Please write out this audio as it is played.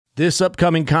This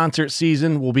upcoming concert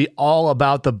season will be all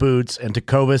about the boots, and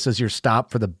Tecovas is your stop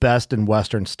for the best in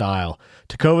Western style.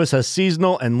 Tecovas has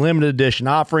seasonal and limited edition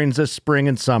offerings this spring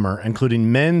and summer,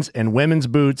 including men's and women's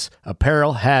boots,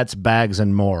 apparel, hats, bags,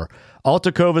 and more. All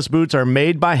Tecovas boots are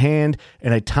made by hand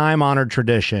in a time-honored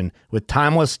tradition with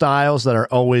timeless styles that are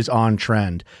always on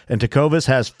trend. And Tecovas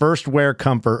has first wear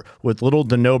comfort with little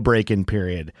to no break-in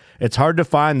period. It's hard to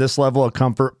find this level of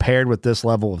comfort paired with this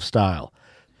level of style.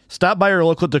 Stop by your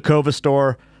local Tecovas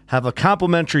store, have a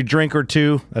complimentary drink or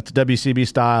two, that's WCB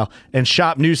style, and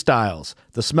shop new styles.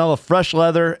 The smell of fresh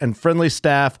leather and friendly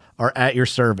staff are at your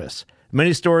service.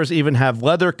 Many stores even have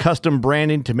leather custom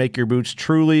branding to make your boots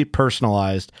truly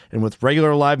personalized. And with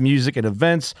regular live music and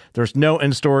events, there's no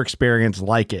in-store experience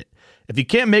like it. If you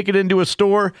can't make it into a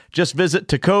store, just visit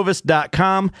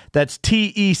tecovas.com. That's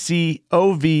TECOVAS.com.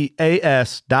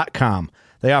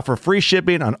 They offer free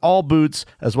shipping on all boots,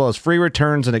 as well as free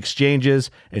returns and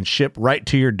exchanges, and ship right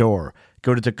to your door.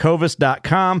 Go to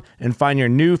tecovas.com and find your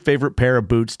new favorite pair of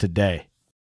boots today.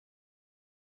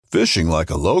 Fishing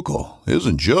like a local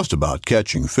isn't just about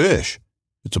catching fish.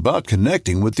 It's about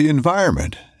connecting with the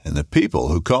environment and the people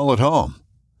who call it home.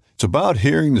 It's about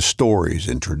hearing the stories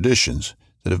and traditions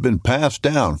that have been passed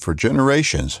down for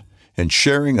generations and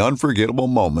sharing unforgettable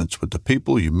moments with the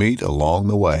people you meet along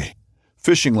the way.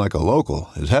 Fishing like a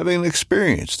local is having an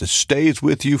experience that stays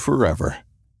with you forever.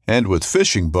 And with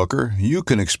Fishing Booker, you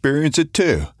can experience it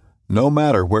too, no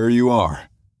matter where you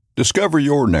are. Discover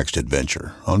your next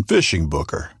adventure on Fishing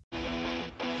Booker.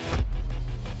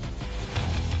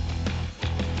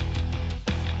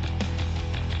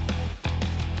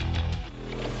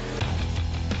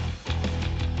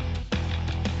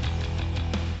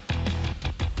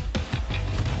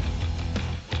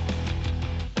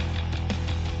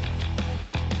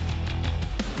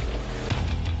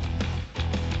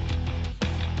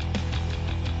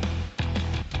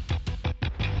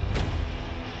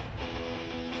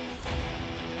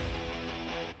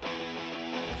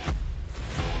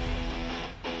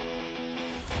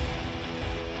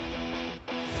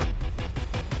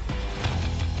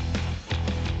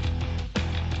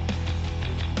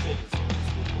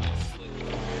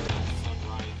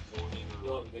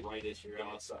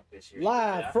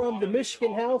 Live from the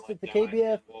Michigan House at the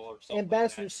KBF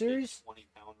Ambassador Series.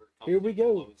 Here we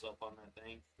go.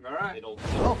 All right.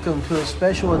 Welcome to a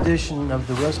special edition of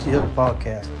the Rusty Hook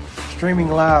Podcast, streaming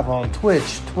live on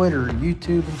Twitch, Twitter,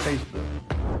 YouTube, and Facebook.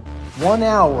 1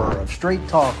 hour of straight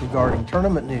talk regarding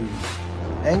tournament news,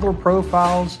 angler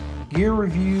profiles, gear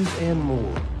reviews, and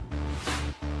more.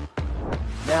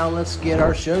 Now let's get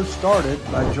our show started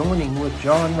by joining with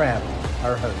John Rabbit,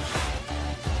 our host.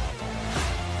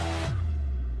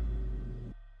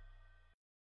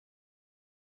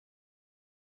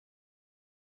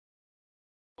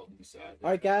 All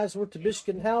right, guys, we're at the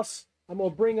Michigan House. I'm going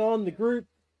to bring on the group.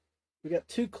 We got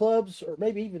 2 clubs, or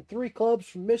maybe even 3 clubs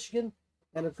from Michigan,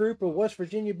 and a group of West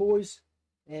Virginia boys,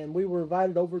 and we were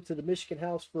invited over to the Michigan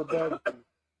House for a barbecue.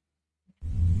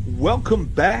 Welcome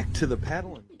back to the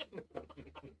paddling.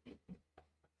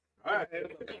 All right.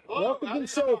 Welcome to the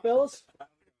show, fellas.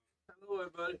 Hello,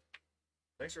 everybody.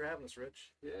 Thanks for having us,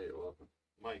 Rich. Yeah, you're welcome.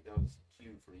 Mike, that was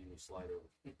cute for you to slide over.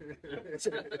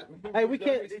 Hey, we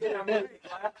can't get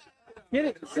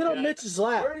it. Sit on Mitch's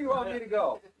lap. Where do you want me to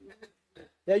go?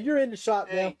 Yeah, you're in the shot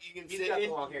now. Hey, you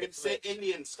can sit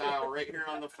Indian style right here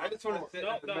on the front. I just want to sit in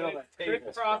the middle of that table.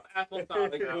 Crisscross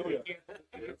applesauce. We can't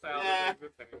do salad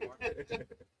anymore.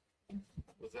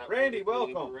 Was that Randy,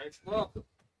 really welcome. correct? Welcome.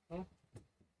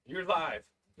 You're live.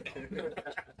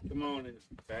 Come on, it's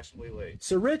fashionably late.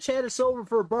 So Rich had us over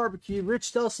for a barbecue.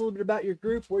 Rich, tell us a little bit about your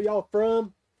group, where y'all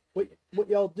from, what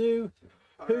y'all do,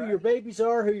 who your babies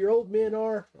are, who your old men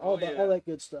are, all that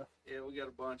good stuff. Yeah, we got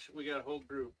a bunch. We got a whole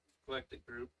group, eclectic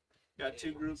group. Got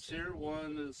 2 groups here.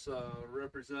 One is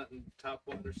representing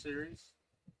Topwater Series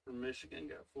from Michigan.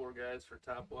 Got 4 guys for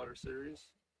Topwater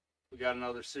Series. We got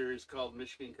another series called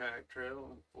Michigan Kayak Trail,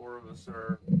 and 4 of us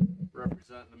are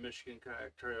representing the Michigan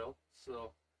Kayak Trail.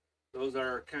 So those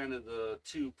are kind of the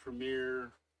 2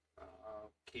 premier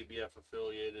KBF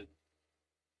affiliated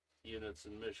units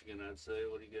in Michigan, I'd say.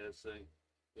 What do you guys think?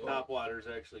 Yep. Topwater's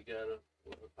actually got a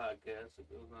podcast that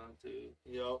goes on too.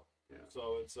 Yep. Yeah.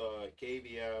 So it's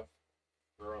KBF,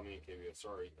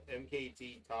 sorry,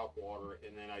 MKT Topwater,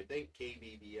 and then I think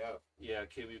KBBF. Yeah,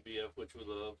 KBBF, which we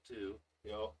love too.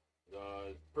 Yep.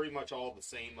 Pretty much all the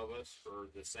same of us are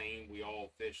the same. We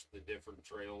all fish the different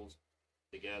trails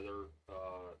together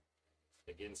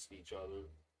against each other.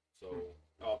 So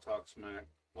all talk smack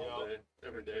all day,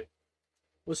 every day.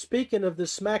 Well, speaking of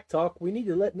this smack talk, we need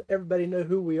to let everybody know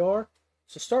who we are.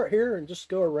 So start here and just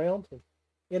go around and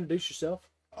Introduce yourself.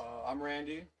 I'm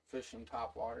Randy, fishing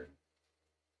top water.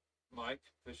 Mike,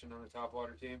 fishing on the top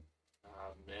water team.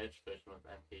 Mitch, fishing with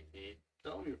MKT.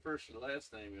 Tell them your first and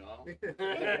last name, y'all.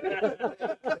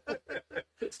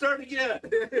 Start again.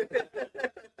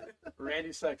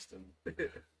 Randy Sexton.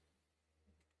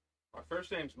 My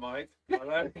first name's Mike. My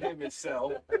last name is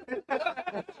Sel. It's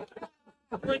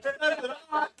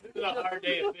a hard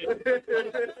day of fishing.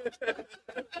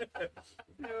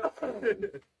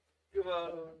 Come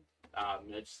on.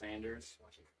 Mitch Sanders.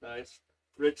 Nice.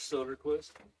 Rich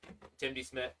Soderquist. Tim D.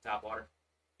 Smith, top water.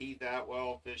 Heath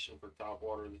Atwell, fishing for top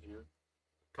water this year.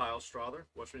 Kyle Strother,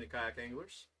 West Virginia Kayak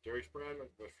Anglers. Jerry Spradman,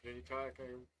 West Virginia Kayak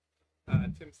Angler.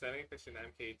 Tim Senning, fishing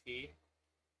MKT.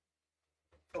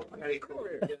 Oh, hey, cool.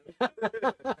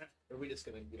 Are we just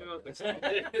gonna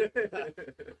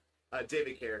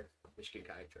David Kerr, Michigan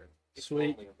Kayak Trail.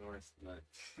 Sweet. Nice.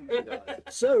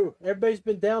 So, everybody's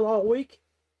been down all week?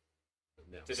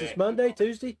 No. Since Monday,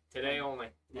 Tuesday? Today only.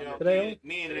 Yeah, Today?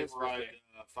 me and Today's him arrived Thursday.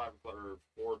 at 5 o'clock or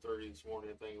 4:30 this morning,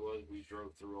 I think it was. We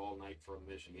drove through all night from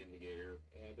Michigan to get here.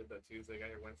 Yeah, I did that Tuesday. Got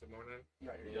here Wednesday morning.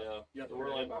 Yeah, so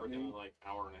we're like working like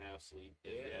hour and a half sleep.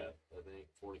 Yeah, I think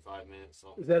 45 minutes.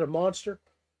 Something. Is that a monster?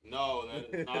 No,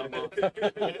 that is not a month. We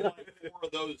had like 4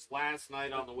 of those last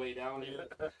night on the way down here.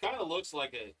 Kind of looks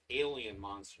like an alien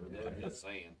monster. I'm just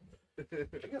saying.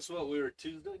 I guess what, we were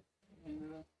Tuesday?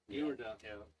 You were down,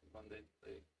 Monday.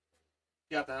 They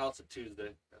got the house at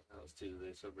Tuesday. Got the house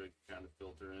Tuesday, so everybody could kind of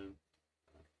filter in.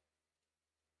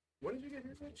 When did you get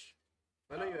here, Mitch?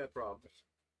 I know you had problems.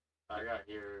 I got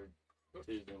here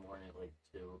Tuesday morning at like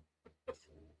 2.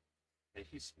 Hey,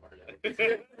 he's smart.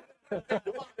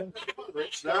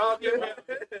 Rich, They're all giving me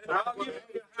a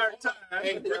hard time.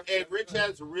 Hey, Rich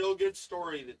has a real good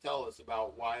story to tell us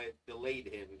about why it delayed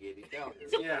him getting down here.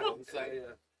 Yeah,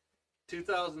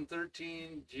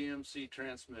 2013 GMC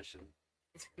transmission.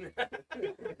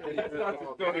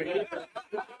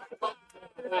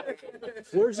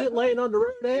 Where's it laying on the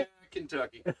road at?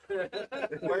 Kentucky.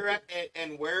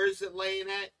 Where is it laying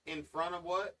at? In front of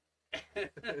what? In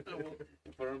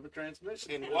front of a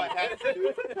transmission. And what had to do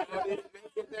with it? How did it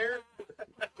make it there?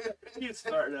 You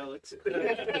start, Alex.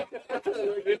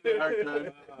 Hard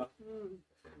time.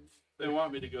 They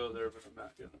want me to go there, but I'm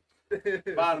not gonna.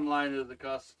 Bottom line is it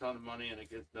costs a ton of money and it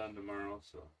gets done tomorrow.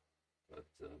 So, but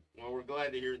Well, we're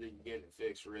glad to hear that you get it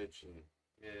fixed, Rich, and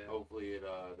yeah, hopefully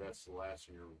that's the last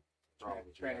of your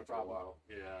problems. Tranny for a problem. while.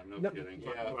 yeah, no No. kidding.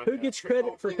 Yeah. Who gets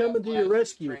credit for Hopefully coming that's to your the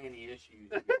last of rescue? tranny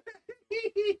issues.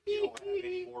 You don't have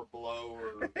any more blow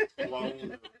or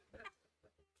blown.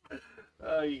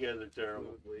 Oh, you guys are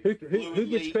terrible. Who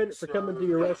gets credit for coming to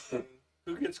your rescue?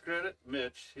 Who gets credit?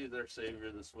 Mitch. He's our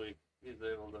savior this week. He's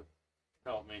able to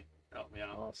help me out.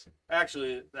 Awesome.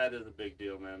 Actually, that is a big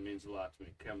deal, man. It means a lot to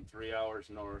me. Come 3 hours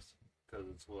north, because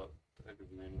it's what the heck is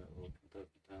the name of that little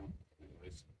Kentucky town?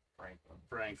 Anyways,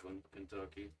 Franklin,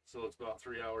 Kentucky. So it's about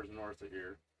 3 hours north of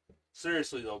here.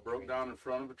 Seriously though, broke down in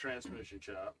front of a transmission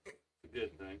shop. It's a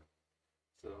good thing.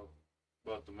 So,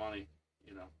 but the money,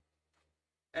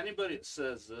 anybody that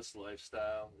says this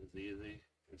lifestyle is easy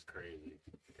is crazy.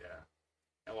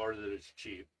 Yeah, or that it's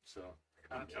cheap. So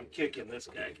I'm kicking this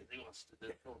guy because he wants to do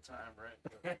it full time, right?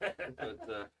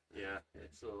 But yeah,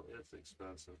 it's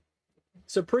expensive.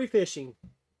 So pre-fishing,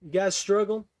 you guys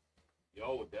struggling?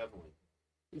 Yo, definitely.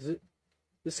 Is it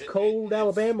this cold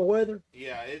Alabama weather?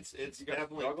 Yeah, it's guys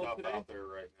definitely struggled tough today? out there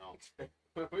right now.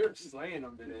 We were slaying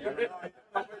them today.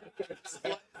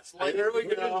 It's like, Here we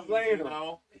go. you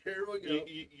know, Here we go.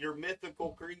 your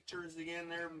mythical creatures again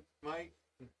there, Mike.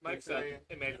 Mike said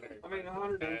imaginary. I mean,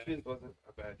 100 inches wasn't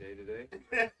a bad day today.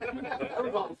 I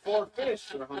was on 4 fish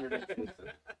for 100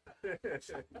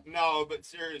 inches. No, but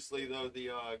seriously though,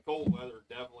 the cold weather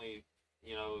definitely,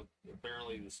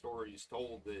 apparently the story's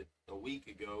told that a week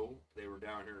ago they were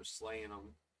down here slaying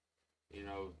them,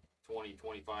 20,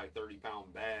 25,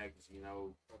 30-pound bags,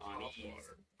 on ease.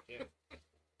 Yeah.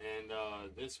 And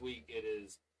this week it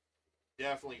is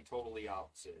definitely totally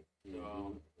opposite.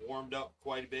 Warmed up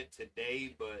quite a bit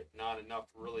today, but not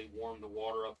enough to really warm the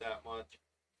water up that much.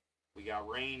 We got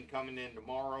rain coming in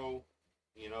tomorrow,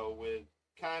 with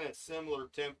kind of similar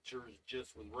temperatures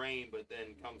just with rain, but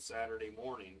then come Saturday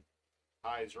morning,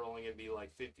 highs are only going to be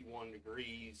like 51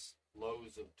 degrees,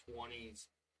 lows of 20s,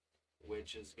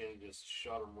 which is going to just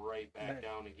shut them right back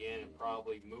down again and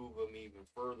probably move them even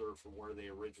further from where they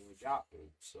originally got to.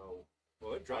 So,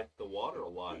 Well, it dropped the water a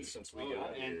lot since we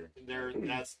got here. and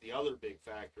that's the other big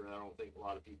factor I don't think a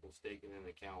lot of people's taking into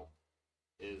account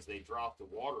is they dropped the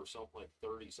water something like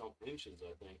 30-something inches,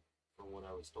 I think, from what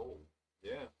I was told.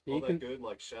 Yeah, You all can- that good,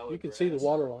 like shallow You can see the grass.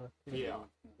 water line. Yeah,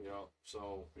 yeah.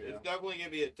 So Yeah. it's definitely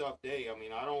gonna be a tough day. I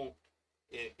mean, I don't.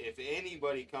 If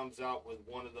anybody comes out with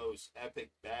one of those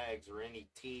epic bags, or any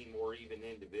team or even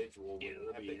individual with an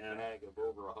it'll be epic in. bag of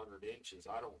over 100 inches,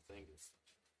 I don't think it's.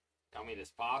 I mean,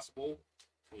 it's possible.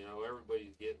 You know,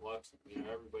 everybody's getting lucky. You know,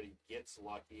 everybody gets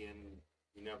lucky, and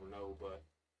you never know. But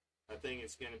I think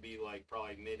it's gonna be like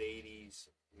probably mid 80s,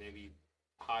 maybe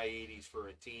high 80s for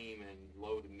a team, and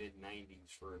low to mid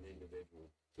 90s for an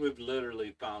individual. We've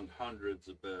literally found hundreds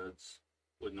of beds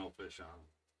with no fish on them.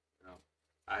 You know,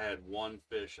 I had one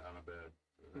fish on a bed.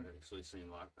 I actually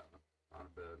seen locked on a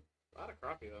bed. A lot of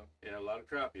crappie though. Yeah, a lot of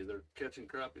crappie. They're catching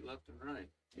crappie left and right.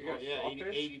 Oh, yeah,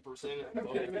 80%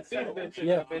 of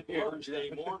Yeah. Thursday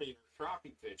morning are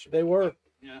crappie fishing. They were.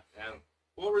 Yeah.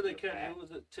 What were they catching? What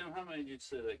was it, Tim? How many did you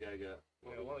say that guy got?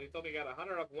 Yeah, well, he told me he got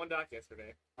 100 off one dock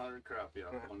yesterday. 100 crappie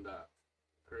off one dot.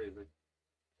 Crazy.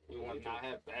 We want to not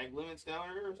have bag limits down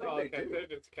here or Oh, something? okay. They're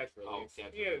just catch release.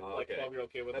 catch He had release. like Okay.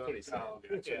 12-year-old kid with That's him. what he said. Oh,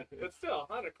 gotcha. Yeah, but still,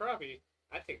 100 crappie.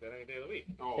 I take that any day of the week.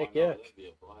 Oh, Heck I know, yeah. that'd be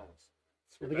a blast.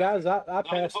 The guys I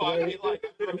passed I today, mean, like,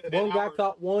 one guy hours.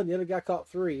 caught one, the other guy caught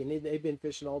three, and they've been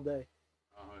fishing all day.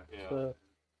 Oh, Yeah. So,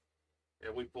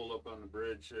 yeah, we pulled up on the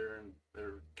bridge there, and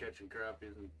they're catching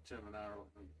crappies, and Tim and I,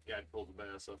 and the guy pulled the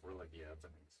bass up. We're like, yeah,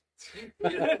 thanks.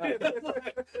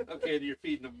 Okay, you're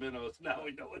feeding them minnows. Now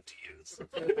we know what to use.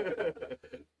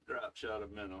 Drop shot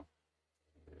of minnow.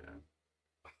 Yeah.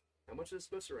 How much is it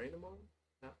supposed to rain tomorrow?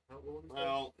 How long is that?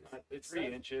 Well, It's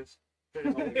 3 inches.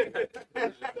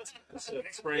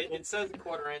 Spray. It says a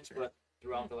quarter inch, but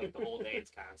throughout the whole day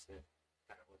it's constant.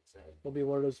 Kind of what it said. it'll be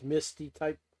one of those misty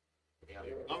type. Yeah.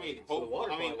 I mean, So the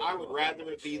water I would rather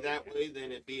it be that way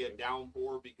than it be a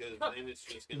downpour, because then it's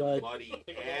just going to Mud. muddy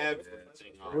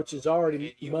everything up. Which is already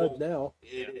And you mud won't- now.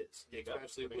 It is,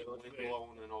 especially with the wind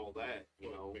blowing and all that,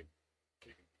 you know.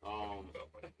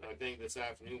 I think this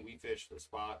afternoon we fished the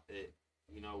spot that,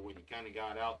 you know, when you kind of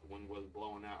got out, the wind wasn't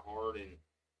blowing that hard, and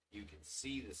you could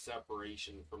see the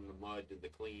separation from the mud to the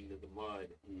clean to the mud,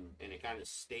 and it kind of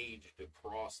staged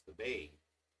across the bay.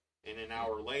 And an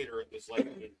hour later, it was like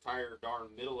the entire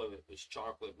darn middle of it was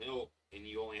chocolate milk, and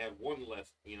you only had one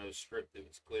left, you know, strip that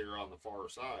was clear on the far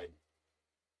side.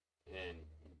 And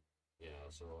yeah,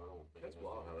 so I don't think That's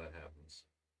wild how that happens.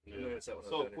 Yeah. You notice that when I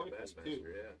So was down quickly, here at too.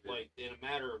 Bassmaster, yeah. Like in a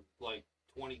matter of like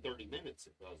 20-30 minutes,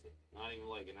 it does it. Not even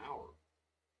like an hour.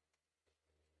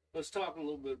 Let's talk a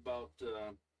little bit about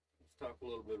the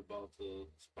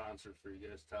sponsors for you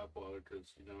guys, Topwater,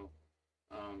 because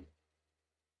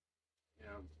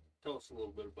tell us a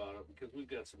little bit about it, because we've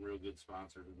got some real good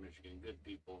sponsors in Michigan, good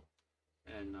people,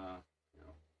 and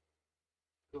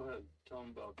go ahead, tell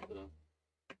them about the.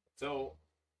 So,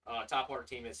 Topwater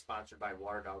team is sponsored by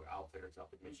Water Dog Outfitters up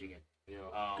in Michigan.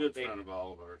 Yeah. Good friend of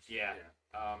all of ours. Yeah.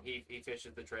 He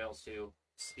fishes the trails too.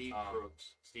 Steve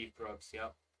Crooks. Steve Crooks,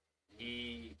 yep.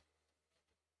 He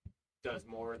does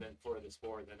more than for the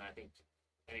sport than I think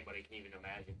anybody can even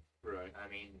imagine. Right. I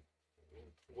mean,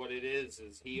 What it is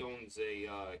he owns a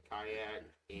kayak,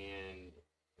 and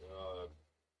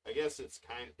I guess it's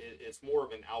more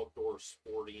of an outdoor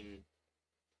sporting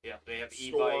yeah, they have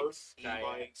store. e-bikes,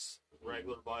 E-bikes,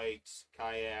 regular bikes,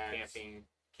 kayaks,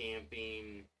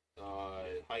 camping.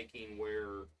 hiking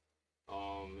wear.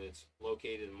 It's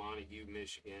located in Montague,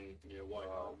 Michigan. Yeah,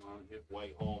 Whitehall, Montague.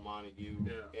 Whitehall, Montague.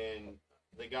 Yeah. And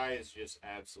the guy is just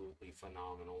absolutely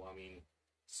phenomenal. I mean,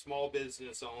 small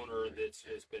business owner that's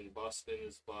just been busting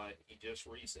his butt. He just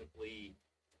recently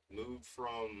moved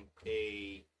from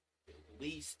a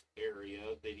leased area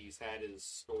that he's had his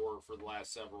store for the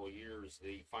last several years, that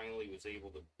he finally was able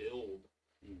to build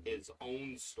his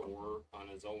own store on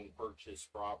his own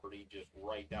purchased property just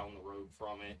right down the road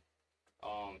from it.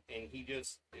 And he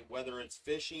just, whether it's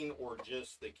fishing or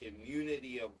just the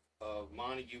community of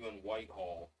Montague and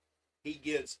Whitehall, he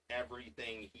gives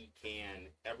everything he can,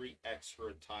 every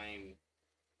extra time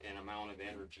and amount of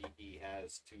energy he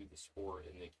has to the sport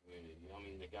and the community. I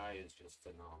mean, the guy is just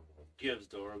phenomenal. Gives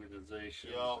to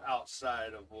organizations Yeah.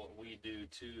 outside of what we do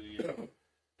too,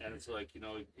 And it's like,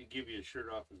 he give you a shirt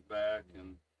off his back,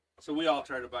 and so we all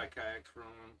try to buy kayaks from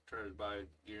him, try to buy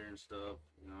gear and stuff,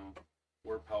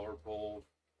 We're power pole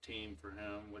team for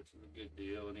him, which is a good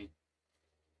deal, and he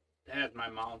has my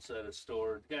mounts at his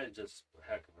store. The guy's just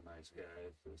a heck of a nice guy.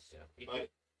 It's just, But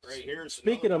right here's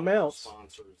Speaking of another one mounts.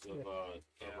 sponsors of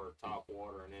our Top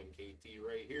Water and MKT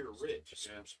right here, Rich.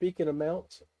 Yeah. Speaking of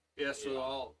mounts, Yeah, so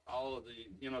all of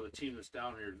the the team that's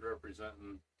down here is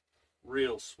representing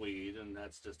Real Swede, and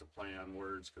that's just a play on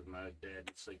words because my dad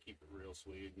would say keep it real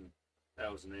Swede, and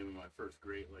that was the name of my first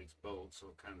Great Lakes boat, so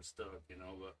it kind of stuck,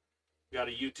 But got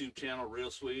a YouTube channel,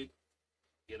 Real Swede.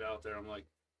 get out there, I'm like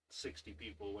 60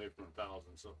 people away from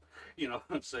 1,000. So, you know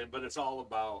what I'm saying? But it's all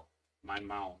about my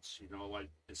mounts. You know, I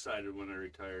decided when I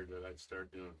retired that I'd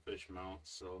start doing fish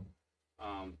mounts. So,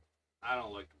 I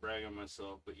don't like to brag on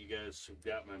myself, but you guys who've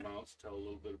got my mounts, tell a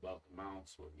little bit about the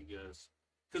mounts, what you guys,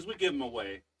 because we give them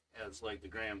away as like the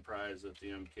grand prize at the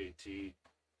MKT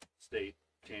state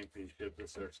championship.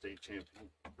 That's our state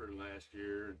champion for last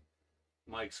year.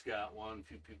 Mike's got one. A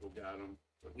few people got them.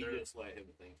 But We just let him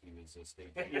think he was a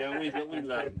state. yeah, we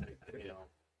let him, you know.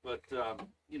 But,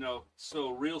 you know,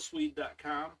 so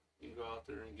realsweet.com, you can go out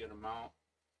there and get them out.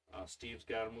 Steve's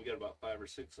got them. We got about 5 or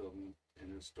 6 of them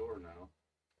in his store now.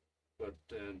 But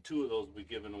 2 of those will be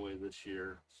given away this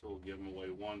year. So we'll give them away,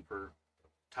 one for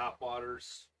Top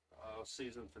Waters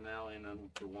season finale, and then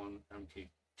for one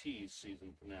MKT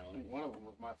season finale. One of them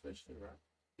was my fish too, right?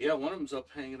 Yeah, one of them's up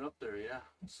hanging up there, yeah.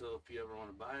 So if you ever want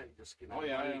to buy it, just get it. Oh,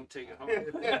 yeah, you I can take it home.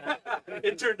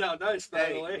 It turned out nice,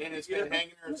 by the way. And it's been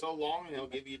hanging there so long, and he'll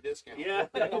give you a discount. Yeah.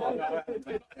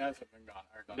 Hasn't been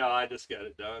gone. No, I just got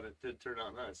it done. It did turn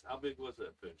out nice. How big was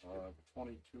that fish?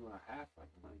 22 and a half, I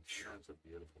think. That's a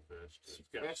beautiful fish. It's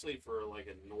got- Especially for like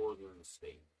a northern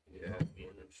state. Yeah,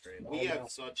 northern straight. We have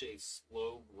such a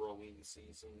slow growing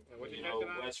season. And what You you know, got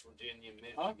tonight? West Virginia,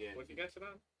 Huh? Michigan. What you guys it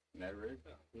on? Ned rig.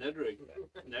 Ned rig.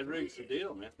 Ned rig's the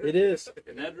deal, man. It is.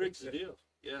 Ned rig's the deal.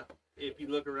 Yeah. If you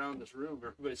look around this room,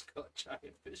 everybody's caught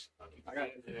giant fish. I got,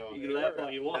 You can laugh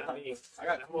all you want. I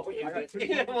got two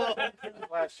Yeah, well,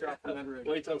 last shot from Ned rig.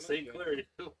 wait till St. Clair.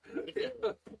 No,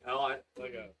 I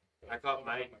Like a. I caught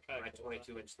my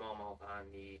 22-inch smallmouth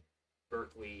on the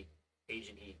Berkeley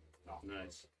Asian E.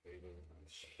 Nice.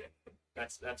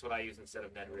 That's what I use instead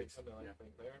of Ned rigs.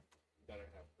 Better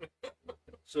have.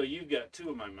 So you've got 2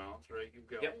 of my mounts, right? You've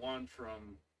got Yep. one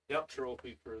from Yep.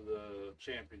 trophy for the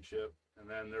championship, and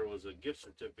then there was a gift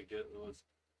certificate that was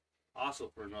also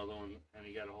for another one, and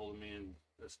he got a hold of me and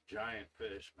this giant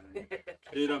fish, man.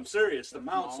 Dude, I'm serious. The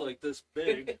mount's like this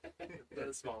big.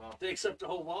 That's smallmouth. Takes up the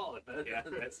whole wallet, man. Yeah,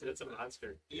 that's a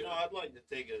monster. You know, I'd like to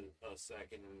take a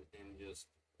second and just,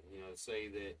 say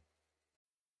that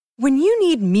When you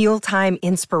need mealtime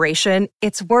inspiration,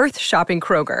 it's worth shopping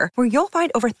Kroger, where you'll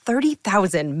find over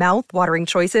 30,000 mouth-watering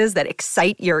choices that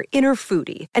excite your inner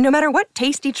foodie. And no matter what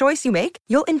tasty choice you make,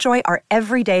 you'll enjoy our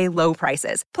everyday low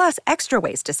prices, plus extra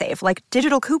ways to save, like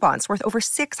digital coupons worth over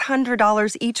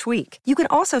 $600 each week. You can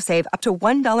also save up to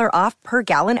 $1 off per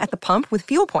gallon at the pump with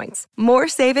fuel points. More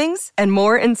savings and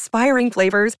more inspiring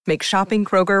flavors make shopping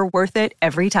Kroger worth it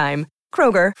every time.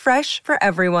 Kroger, fresh for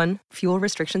everyone. Fuel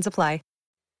restrictions apply.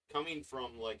 coming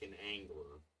from like an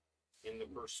angler in the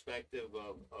perspective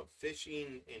of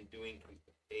fishing and doing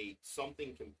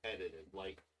something competitive,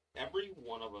 like every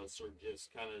one of us are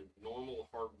just kind of normal,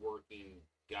 hardworking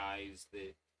guys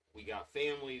that we got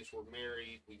families, we're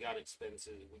married, we got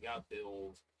expenses, we got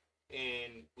bills,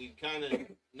 and we've kind of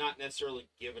not necessarily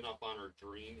given up on our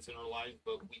dreams in our life,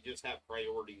 but we just have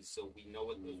priorities, so we know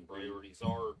what those priorities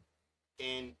are.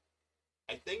 And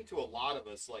I think to a lot of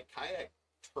us, like kayak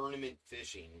tournament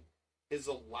fishing has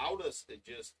allowed us to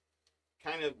just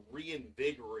kind of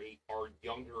reinvigorate our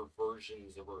younger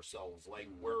versions of ourselves, like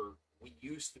where we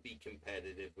used to be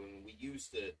competitive and we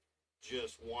used to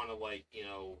just want to, like,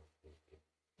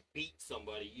 beat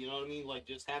somebody, you know what I mean? Like,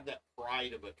 just have that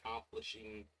pride of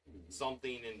accomplishing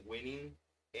something and winning.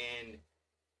 And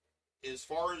as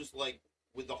far as, like,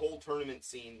 with the whole tournament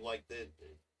scene, like, the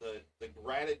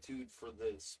gratitude for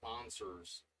the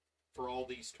sponsors for all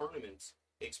these tournaments,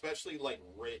 especially, like,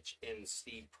 Rich and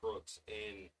Steve Crooks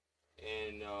and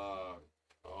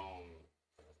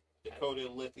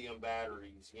Dakota Lithium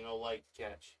Batteries, like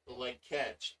Catch.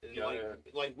 And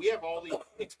like we have all these,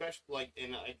 especially, like,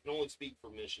 and I can only speak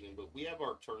for Michigan, but we have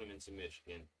our tournaments in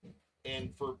Michigan,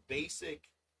 and for basic,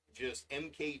 just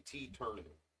MKT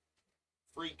tournament,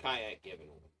 free kayak given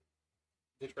away,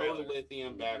 Dakota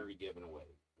Lithium Battery given away,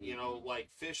 like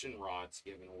fishing rods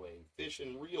given away,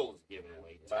 fishing reels given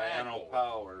away, Diurnal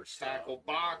power, tackle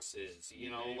boxes,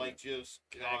 like just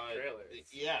kayak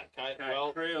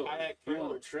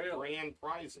trailers, grand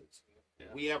prizes. Yeah.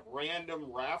 We have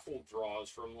random raffle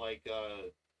draws from like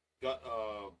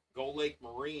Go Lake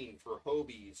Marine for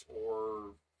Hobies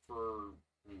or for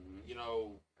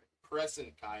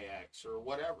Crescent kayaks or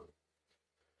whatever.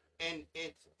 And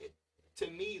it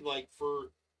to me, like,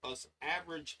 for us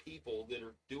average people that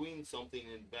are doing something,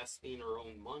 investing our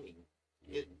own money,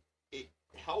 it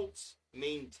helps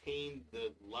maintain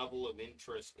the level of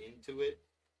interest into it,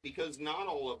 because not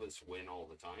all of us win all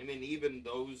the time, and even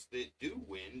those that do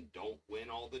win don't win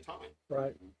all the time.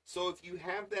 Right. So if you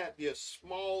have that a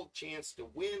small chance to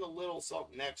win a little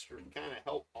something extra to kind of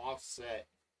help offset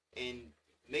and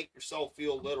make yourself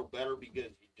feel a little better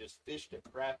because you just fished a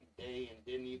crappy day and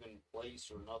didn't even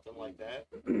place or nothing like that.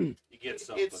 You get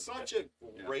something. It's such a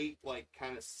great, like,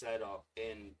 kind of setup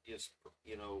and just,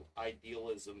 you know,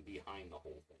 idealism behind the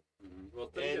whole thing. Mm-hmm. Well,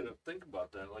 think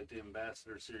about that, like the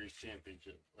Ambassador Series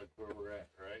Championship, like where we're at,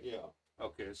 right? Yeah.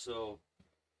 Okay, so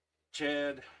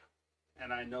Chad,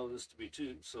 and I know this to be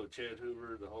true, so Chad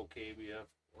Hoover, the whole KBF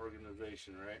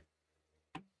organization, right?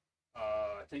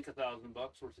 I think $1,000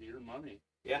 worth of your money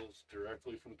goes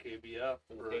directly from KBF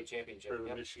for the state championship, for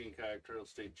the Michigan Kayak Trail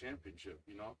State Championship,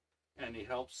 you know, and he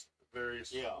helps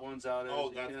various ones out.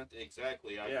 That's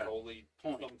exactly.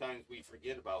 Sometimes we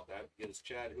forget about that because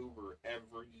Chad Hoover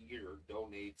every year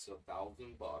donates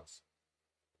 $1,000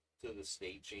 to the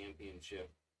state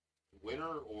championship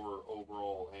winner or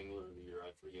overall angler of the year.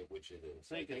 I forget which it is.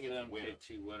 I think it's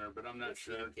MKT winner, but I'm not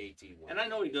sure. MKT winner. And I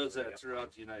know he does that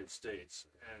throughout the United States,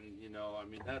 and you know, I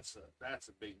mean, that's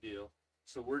a big deal.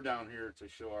 So we're down here to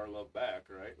show our love back,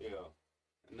 right? Yeah.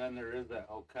 And then there is that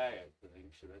whole kayak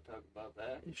thing. Should I talk about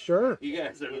that? Sure. You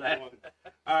guys are that.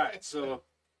 All right, so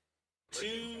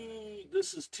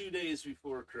this is 2 days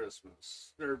before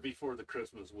Christmas, or before the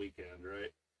Christmas weekend,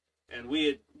 right? And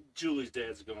Julie's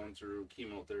dad's going through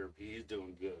chemotherapy. He's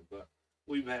doing good, but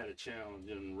we've had a challenge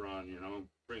and run, you know,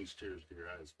 brings tears to your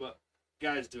eyes. But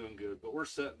guy's doing good, but we're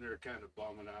sitting there kind of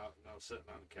bumming out, you know, sitting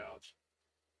on the couch.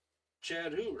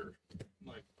 Chad Hoover, I'm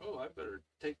like, oh, I better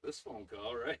take this phone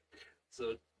call, right?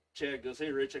 So Chad goes,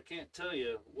 hey, Rich, I can't tell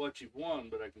you what you've won,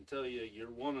 but I can tell you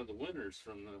you're one of the winners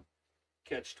from the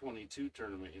Catch 22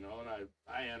 tournament, you know, and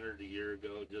I entered a year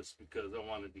ago just because I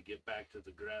wanted to get back to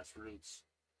the grassroots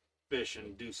fish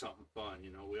and do something fun.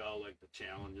 You know, we all like the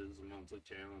challenges, the monthly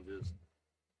challenges.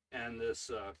 And this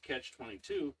Catch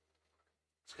 22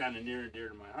 is kind of near and dear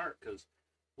to my heart because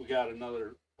we got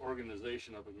another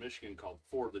organization up in Michigan called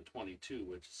For the 22,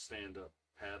 which is stand-up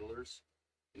paddlers.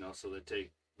 You know, so they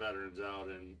take veterans out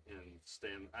and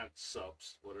stand at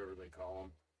subs, whatever they call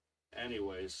them.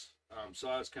 Anyways, so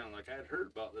I was kind of like, I had heard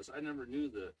about this. I never knew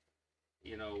that,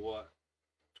 you know, what,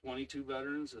 22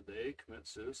 veterans a day commit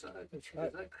suicide. That's right.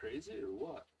 Is that crazy or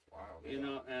what? Wow. You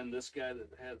know, and this guy that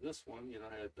had this one, you know,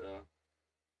 had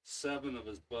 7 of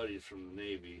his buddies from the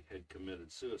Navy had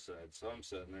committed suicide. So I'm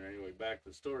sitting there anyway, back to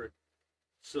the story.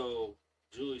 So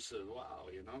Julie said, wow,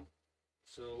 you know.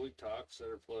 So we talked, said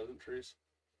our pleasantries,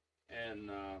 and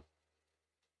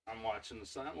I'm watching the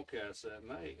simulcast that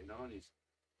night, you know, and he's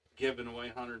giving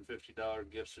away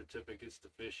 $150 gift certificates to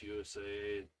Fish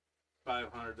USA,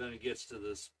 500. Then he gets to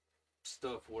this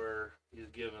stuff where he's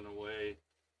giving away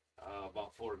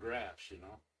about photographs, you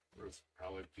know, worth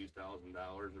probably a few $1,000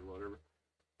 or whatever.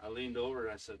 I leaned over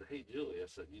and I said, hey, Julie, I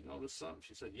said, you notice something?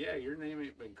 She said, yeah, your name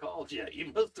ain't been called yet.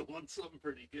 You must have won something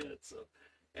pretty good. So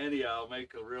anyhow, I'll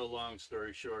make a real long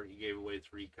story short. He gave away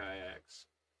 3 kayaks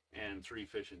and 3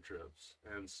 fishing trips.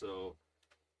 And so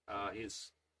he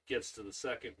gets to the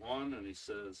second one and he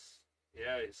says,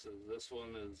 this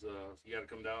one is, you got to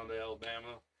come down to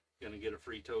Alabama, going to get a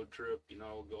free toad trip, you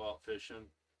know, go out fishing.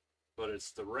 But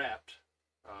it's the wrapped,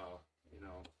 you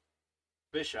know,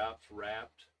 fish ops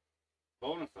wrapped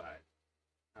bona fide.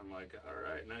 I'm like, all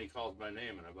right. And then he calls my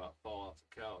name and I about fall off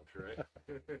the couch, right?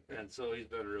 And so he's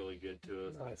been really good to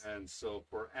us. Nice. And so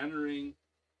for entering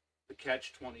the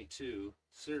Catch 22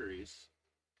 series,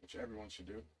 Which everyone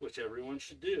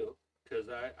should do. because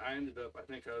I ended up, I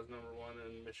think I was number 1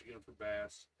 in Michigan for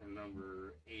bass and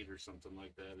number 8 or something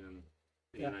like that in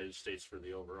the United States for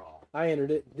the overall. I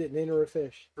entered it, didn't enter a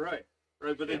fish. Right,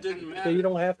 but it didn't matter. So you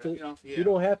don't have to. You know, You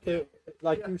don't have to,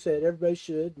 like you said. Everybody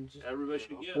should. And just, everybody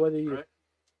should get whether you. right?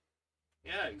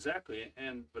 Yeah, exactly.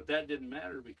 But that didn't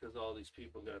matter because all these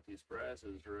people got these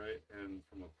prizes, right? And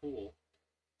from a pool.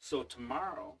 So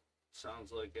tomorrow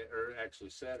sounds like, or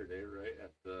actually Saturday, right,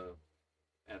 at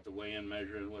the weigh-in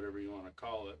measuring, whatever you want to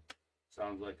call it,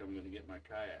 sounds like I'm going to get my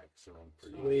kayak. So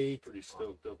I'm pretty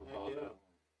stoked up about that.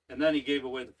 And then he gave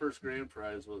away the first grand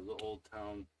prize was the Old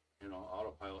Town, you know,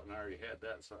 autopilot, and I already had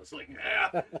that. So I was like,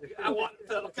 yeah, I want a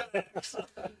pedal kayak. So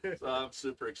I'm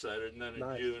super excited. And then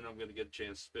in June, I'm going to get a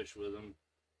chance to fish with him.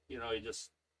 You know, he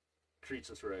just treats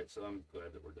us right. So I'm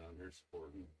glad that we're down here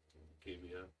supporting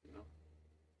KBF, you know.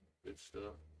 Good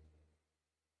stuff.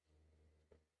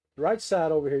 Right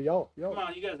side over here, y'all. Come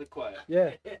on, you guys are quiet.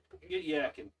 Yeah. Get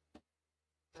yakking.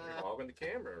 You're hogging the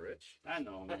camera, Rich. I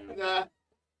know, man.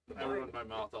 I run my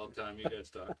mouth all the time. You guys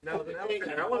talk. Now,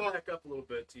 I want to back up a little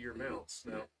bit to your mounts.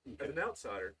 Now, as an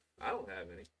outsider, I don't have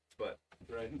any, but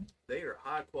they are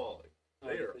high quality.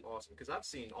 They are awesome because I've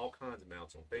seen all kinds of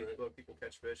mounts on Facebook. People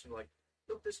catch fish and like,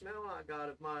 look, this mount I got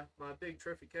of my big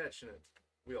trophy catch, and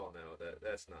we all know that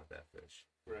that's not that fish.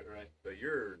 Right. But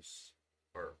yours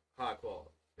are high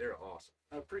quality. They're awesome.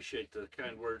 I appreciate the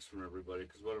kind words from everybody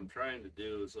because what I'm trying to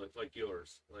do is like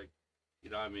yours. Like, you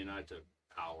know, I mean, I took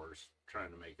hours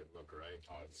trying to make it look right.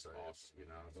 Oh, it's awesome. You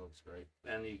know, It looks great.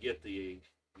 and you get the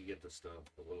stuff,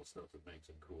 the little stuff that makes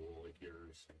it cool, like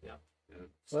yours. Yeah. And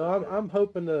Well, I'm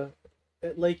hoping that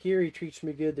Lake Erie treats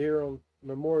me good here on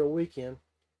Memorial Weekend,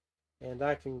 and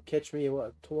I can catch me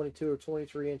a 22 or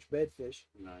 23-inch bedfish.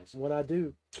 nice. When I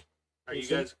do, Are you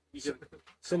send- guys? You gonna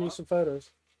send come you up? some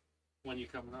photos. When you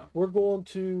coming up? We're going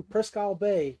to Presque Isle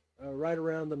Bay right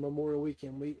around the Memorial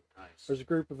Weekend. Nice. There's a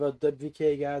group of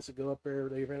WK guys that go up there.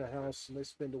 They rent a house and they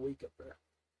spend a week up there.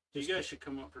 You guys should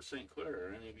come up for St. Clair.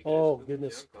 Or any of you guys Oh would?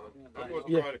 goodness! I'm nice. going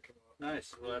to Yeah. try to come up.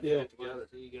 Nice. We'll have to Yeah. get together.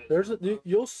 There's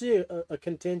you'll see a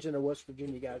contingent of West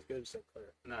Virginia guys go to St. Clair.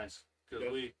 Nice. Because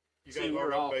Yeah. we You see guys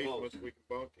we're all all got basements close. we can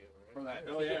bunk in, From right?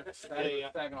 that. Oh yeah.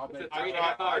 Stacking all day.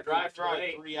 I drive drive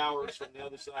late. 3 hours from the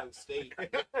other side of the state.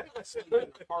 Sleep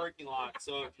in the parking lot.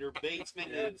 So if your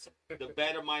basement is the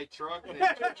bed of my truck, then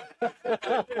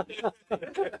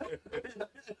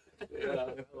Yeah,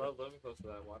 I love living close to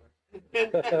that water.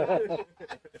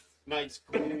 nice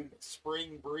cool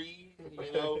spring breeze,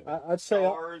 you know. I'd say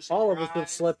stars in all your of us have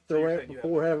eyes. slept the rent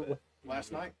before, haven't we?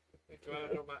 Last night.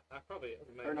 I probably.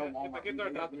 Or no, If I Walmart. get there,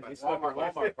 not the He best. slept at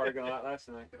Walmart parking lot last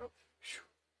night.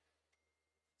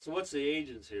 So what's the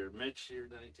ages here? Mitch, you're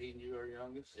 19. You are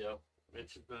youngest. Yep.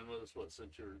 Mitch has been with us what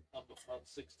since you're up about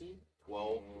 16.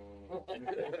 12.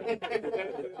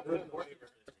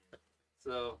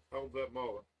 So Hold that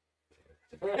mower.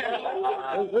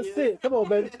 Let's see it. Come on,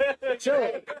 baby. Show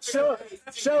it. Show it.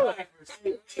 Show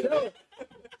it. Show it.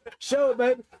 Show it,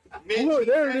 baby. Look,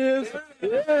 there it is.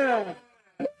 Yeah.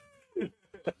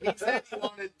 He said he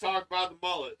wanted to talk about the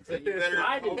mullet. So you better.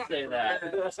 I didn't say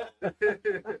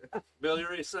that. Billy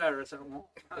Ray Cyrus, I'm all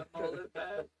that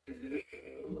bad.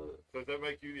 Does that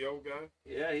make you the old guy?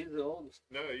 Yeah, he's the oldest.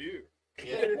 No, you.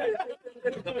 Yeah.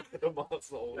 The mullet's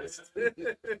the oldest.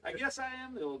 I guess I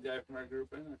am the old guy from our group.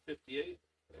 I'm 58.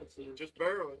 What's the, Just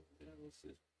barely. yeah,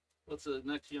 what's the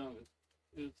next youngest?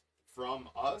 Who's- From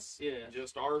us, Yeah.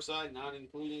 just our side, not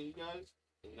including you guys,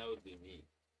 and that would be me.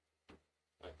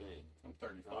 I think. I'm I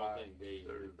don't 35. think Dave.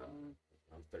 35.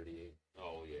 I'm 38.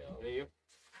 Oh yeah. you?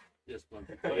 Just one.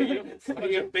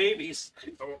 You have babies.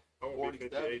 I won't be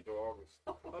 58 till August.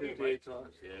 58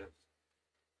 times. Yeah.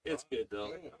 It's good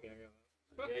though.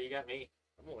 Yeah, you got me.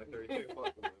 I'm only 32.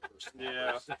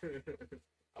 Yeah.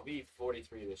 I'll be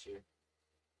 43 this year.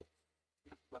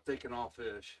 But they can all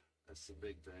fish. That's the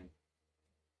big thing.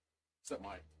 Except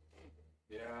Mike.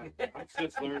 Yeah. I'm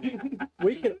just learning.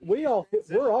 We're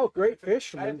all great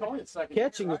fishermen. only the second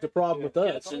Catching year, is the problem with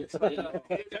us.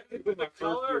 With my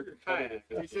color or kayak?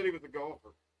 He said he was a golfer.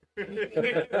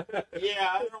 Yeah,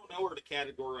 I don't know where to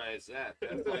categorize that.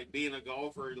 That's like being a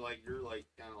golfer. Like you're like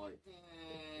kind of like.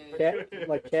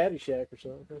 Like Caddyshack or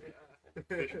something.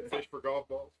 Fish for golf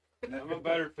balls. I'm a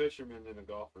better fisherman than a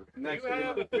golfer. Next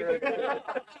That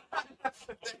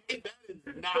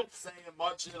is not saying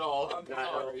much at all. I'm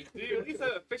sorry. Do you at least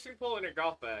have a fishing pole in your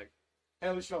golf bag? Hey,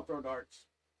 at least you don't throw darts.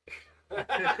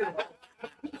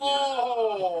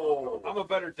 Oh. I'm a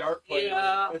better dart player.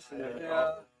 Yeah.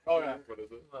 Yeah. Oh, yeah. What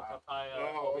is it? Papaya.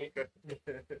 Oh, okay.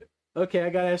 Okay, I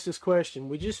gotta ask this question.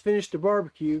 We just finished the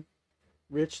barbecue.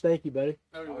 Rich, thank you, buddy.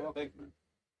 Oh, you're welcome.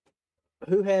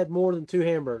 Who had more than 2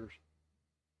 hamburgers?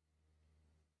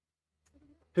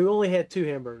 Who only had 2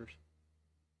 hamburgers?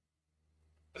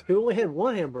 Who only had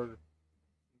 1 hamburger?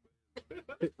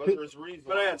 But there's a reason.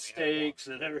 But I why had steaks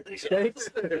and everything. Steaks?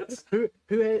 who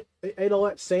ate all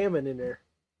that salmon in there?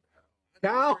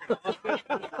 Kyle? Now,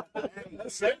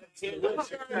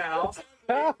 Kyle?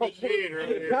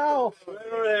 Kyle? right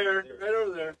over there. Right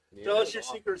over there. Tell us your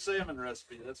secret salmon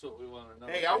recipe. That's what we want to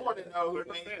know. Hey, I want to know who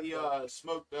made the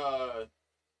smoked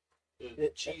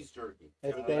cheese jerky.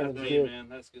 That's That's salmon me, good. man.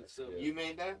 That's good stuff. You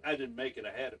made that? I didn't make it.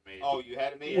 I had it made. Oh, you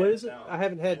had it made? What is it? No. I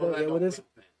haven't had that yet. What is it?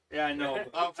 Yeah, I know.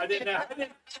 I didn't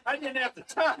have the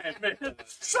time, man.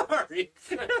 Sorry.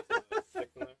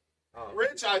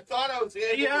 Rich, I thought I was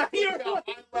able Yeah, to reach a high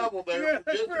level there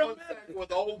for just for a 1 second with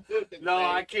the whole cooking No, thing,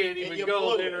 I can't and even you go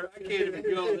blew it. there. I can't even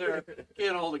go there.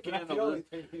 Can't hold a candle.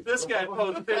 This guy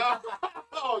posted.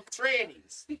 Oh,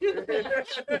 trannies.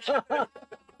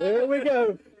 There we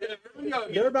go.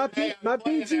 Yeah, There, my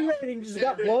PG ratings just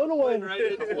got blown away. right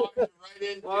into, Walked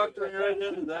walked right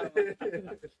into that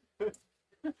one.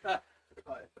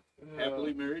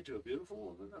 Happily married to a beautiful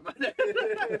woman.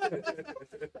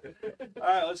 All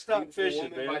right, let's talk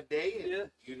fishing, man. My man. day and Yeah.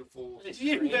 beautiful.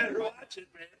 You better watch it,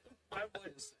 man. My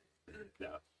voice.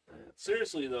 No.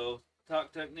 Seriously though,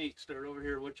 talk technique. Start over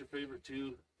here. What's your favorite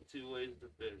 2 two ways to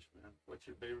fish, man. What's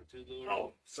your favorite two lures?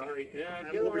 Oh, sorry. Yeah,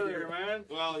 get over here, man.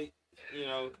 Well, you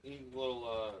know, he's a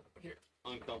little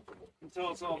uncomfortable. Tell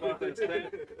us all about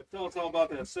that. Tell us all about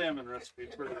that salmon recipe.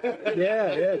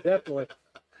 Yeah, definitely.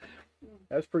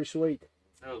 That was pretty sweet.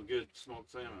 That was good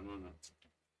smoked salmon, wasn't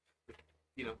it?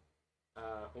 You know,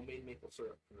 homemade maple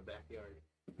syrup from the backyard.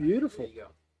 Beautiful. There you go.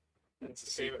 That's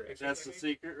the secret. That's the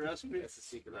secret recipe. That's the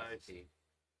secret Nice. recipe.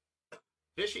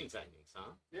 Fishing techniques,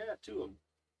 huh? Yeah, two of them.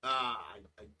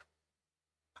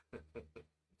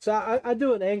 So I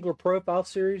do an angler profile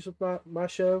series with my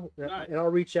show, Nice. and I'll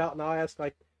reach out and I'll ask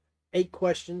like 8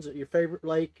 questions at your favorite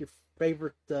lake, your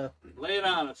favorite, Lay it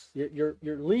on us. your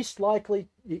least likely,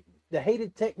 the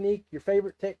hated technique, your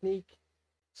favorite technique.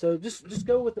 So just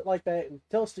go with it like that and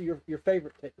tell us your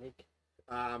favorite technique.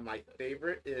 My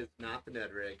favorite is not the Ned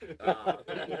rig.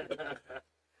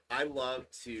 I love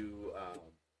to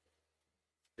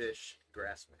fish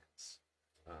grass mats.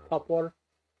 Top water.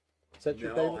 Is that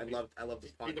your No, favorite? I love the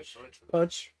punch.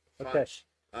 Punch. Okay. Punch,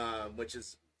 which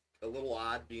is a little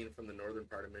odd being from the northern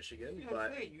part of Michigan,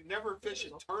 but Hey, you never fish a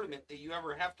tournament that you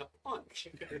ever have to punch.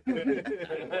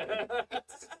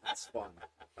 it's fun.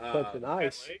 Punching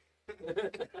ice.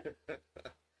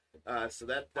 So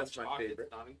that's my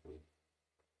favorite. Not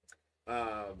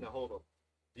Now hold on.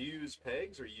 Do you use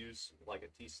pegs or use like a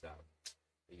T-stop?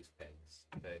 I use pegs.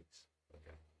 Pegs.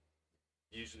 Okay.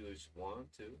 Usually use 1,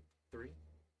 2, 3.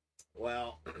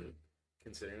 Well,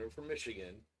 considering we're from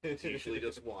Michigan, it's usually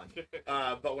just 1.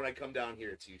 But when I come down here,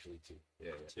 it's usually 2.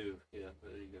 Yeah. Two. Yeah,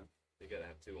 there you go. You gotta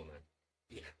have 2 on there.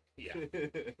 Yeah.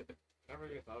 Never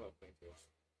even thought of things.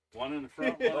 One in the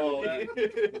front, one Oh, in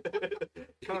the back.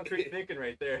 concrete thinking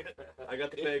right there. I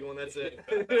got the peg one. That's it.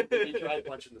 You try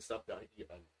punching the stuff down. Yeah.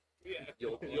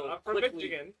 You'll I'm from quickly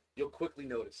Michigan. you'll quickly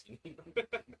notice.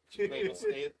 Maybe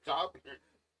stay at the top.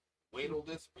 Wait till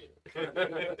this.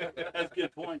 That's a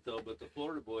good point, though. But the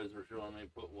Florida boys were showing me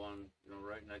put one,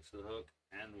 right next to the hook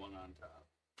and one on top.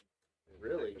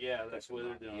 Really? Yeah, that's what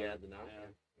they're doing. Yeah, the knot.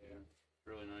 Yeah.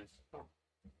 Really nice.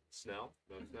 Snell?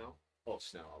 No snell? Oh,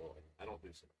 snell all the way. I don't do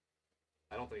snell.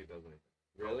 I don't think it does anything.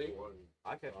 Really?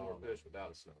 I catch more fish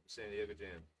without a snell. San Diego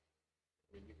Jam.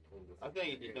 I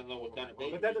think it depends on what kind of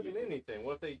bait. But that doesn't mean anything.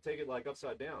 What if they take it like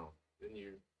upside down? Then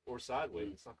or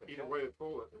sideways? It's not gonna Either count. way they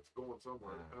pull it, it's going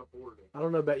somewhere upward. I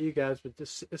don't know about you guys, but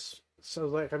this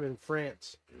sounds like I'm in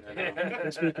France. I know.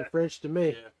 They're speaking French to me.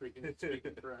 Yeah, freaking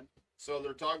speaking French. So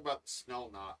they're talking about the snell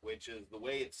knot, which is the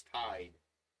way it's tied.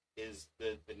 Is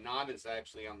the knot is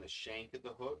actually on the shank of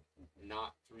the hook,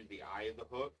 not through the eye of the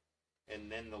hook,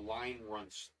 and then the line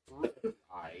runs through the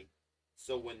eye.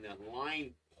 So when the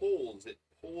line pulls, it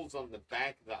pulls on the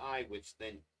back of the eye, which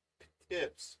then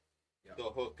tips the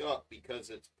hook up because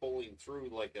it's pulling through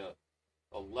like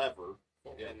a lever,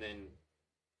 and then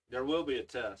There will be a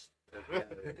test.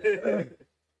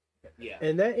 yeah,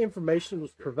 And that information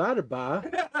was provided by.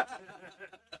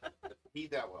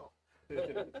 heed that well.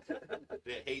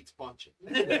 That hates punching.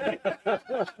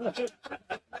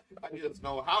 I just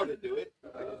know how to do it.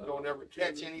 I just don't ever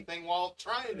catch anything while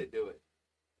trying to do it.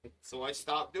 So I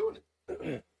stopped doing it.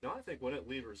 No, I think when it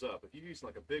levers up, if you use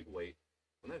like a big weight,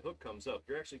 when that hook comes up,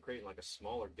 you're actually creating like a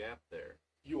smaller gap there.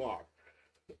 You are.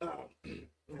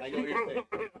 I know you're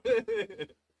saying.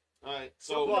 All right,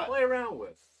 so Something to play around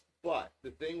with. But the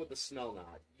thing with the snell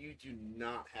knot, you do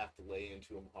not have to lay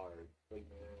into them hard. Like,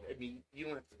 I mean, you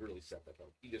don't have to really set that up.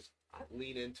 You just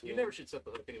lean into You them. never should set the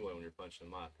hook anyway when you're punching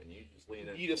them up, and you just lean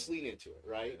into You just them. lean into it,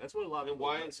 right? That's what a lot of then people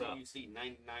why mess is it up. you see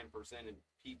 99% of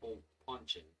people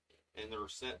punching and they're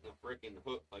setting a freaking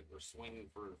hook like they're swinging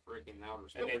for freaking outer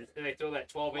And space? they throw that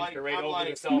 12-inch Like, right I'm over like-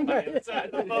 themselves on the inside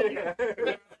of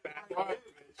the boat.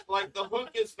 Like the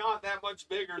hook is not that much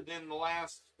bigger than the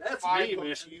last That's 5 me,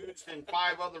 hooks used and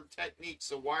 5 other techniques.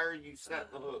 So why are you setting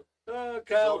the hook?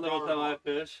 Kyle So knows darn how I hard.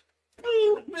 fish.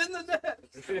 Boom! In the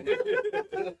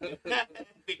net.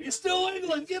 He's still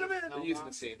angling. Get him in. They're using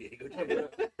the San Diego.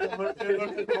 That's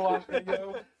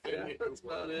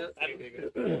about it.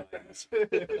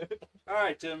 All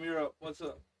right, Tim, you're up. What's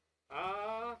up?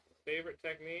 Favorite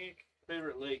technique?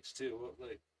 Favorite lakes too. What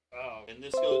lake? Oh, And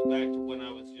this goes back to when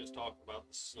I was just talking about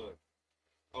the snook.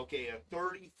 Okay, a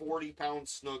 30, 40-pound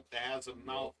snook that has a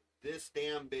mouth this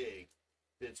damn big,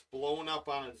 that's blown up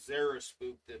on a Zara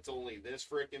spook that's only this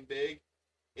freaking big,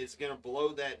 is going to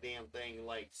blow that damn thing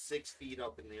like 6 feet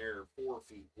up in the air, 4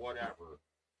 feet, whatever.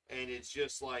 And it's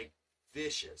just like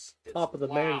vicious. It's Top of the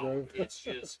loud. mangrove. It's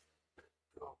just...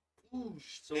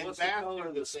 whoosh. So And what's the bass color do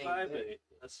of the same spy thing. bait?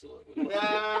 That's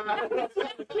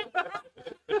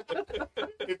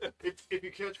If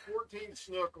you catch 14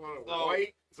 snook on a So-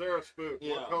 white Zara spook,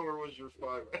 Yeah. what color was your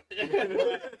spy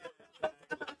bait?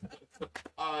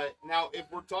 Now, if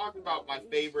we're talking about my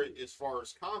favorite as far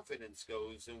as confidence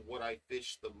goes and what I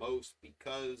fish the most,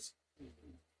 because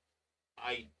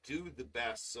I do the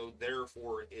best, so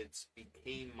therefore it's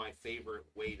became my favorite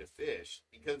way to fish.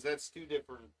 Because that's two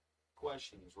different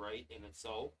questions, right, in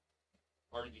itself.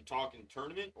 Are you talking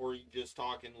tournament, or are you just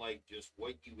talking like just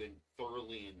what you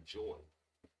thoroughly enjoy?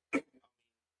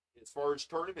 As far as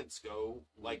tournaments go,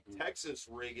 like Texas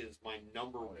rig is my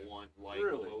number one, like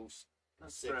most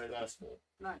successful.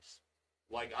 Nice.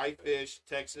 Like I fish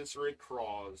Texas rig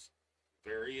craws,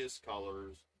 various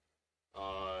colors,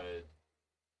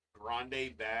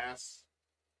 grande bass.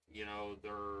 You know,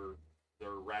 they're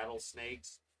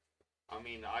rattlesnakes. I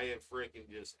mean, I have freaking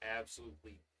just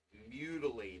absolutely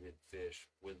mutilated fish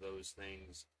with those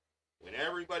things when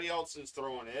everybody else is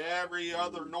throwing every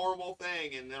other normal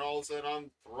thing, and then all of a sudden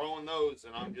I'm throwing those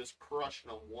and I'm just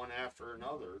crushing them one after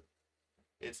another.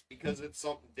 It's because it's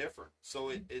something different.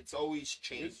 So it's always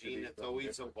changing, it's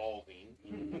always evolving.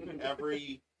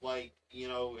 Every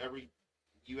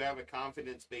you have a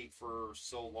confidence bait for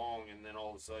so long, and then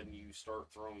all of a sudden you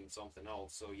start throwing something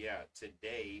else. So yeah,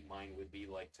 today mine would be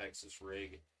like Texas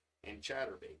rig and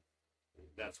chatterbait.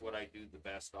 That's what I do the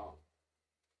best on.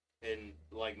 And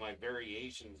like my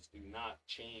variations do not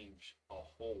change a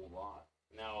whole lot.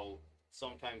 Now,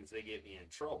 sometimes they get me in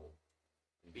trouble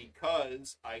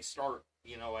because I start,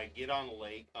 I get on the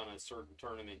lake on a certain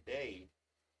tournament day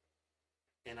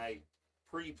and I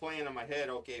pre-plan in my head,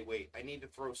 okay, wait, I need to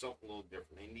throw something a little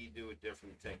different. I need to do a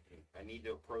different technique. I need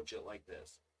to approach it like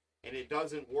this. And it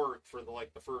doesn't work for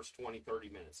the first 20, 30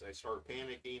 minutes. I start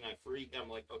panicking, I freak, I'm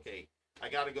like, okay, I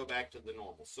got to go back to the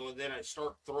normal. So then I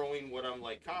start throwing what I'm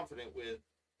confident with,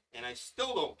 and I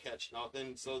still don't catch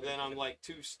nothing. So then I'm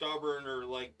too stubborn, or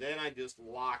then I just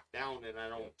lock down and I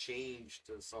don't change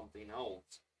to something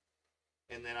else.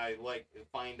 And then I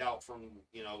find out from,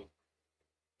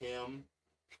 him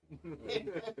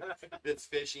that's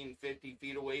fishing 50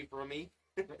 feet away from me.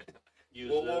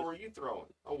 Well, what were you throwing?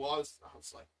 Oh, well, I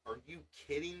was like, are you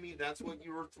kidding me? That's what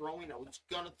you were throwing? I was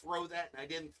going to throw that, and I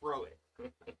didn't throw it.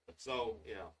 So,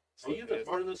 yeah. Are you the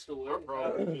furthest away? Our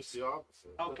problem is just the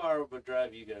opposite. How far of a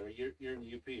drive you got? You're in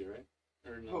UP, right?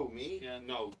 Or no? Who, me? Yeah.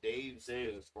 No, Dave's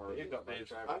as far as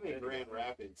I'm in Grand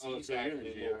Rapids. Oh, He's so you're in actually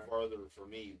a GR. little farther for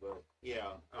me, but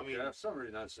yeah. I mean, for some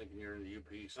reason I was thinking you're in the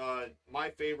UP. So. my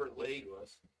favorite lake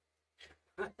was.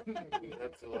 That's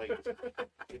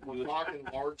if we're talking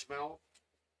largemouth.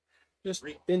 Just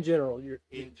in general, your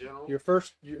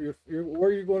first, your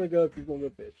where you're going to go if you're going to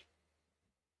go fish.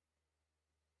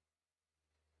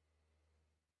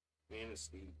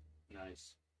 Manistee.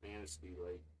 Nice. Manistee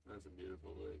Lake. That's a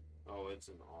beautiful lake. Oh, it's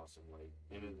an awesome lake.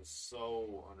 And it is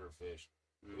so underfished.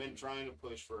 I've been trying to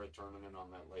push for a tournament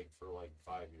on that lake for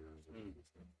 5 years.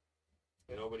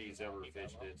 Nobody's ever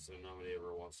fished it, so nobody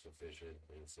ever wants to fish it.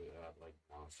 It's like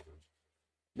monsters.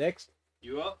 Next.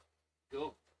 You up?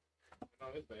 Go.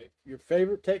 Your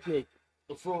favorite technique.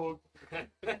 The frog.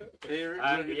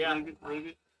 Yeah.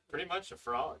 Pretty much a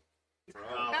frog.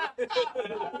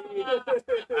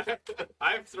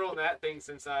 I've thrown that thing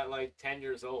since I 10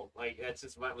 years old. That's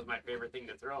just what was my favorite thing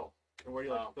to throw. And where do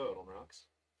you like to throw it, on rocks?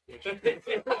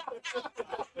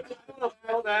 I'll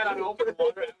throw that on open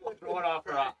water and we'll throw it off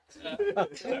rocks. We'll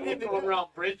throw it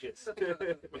around bridges. Throw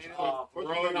it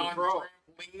on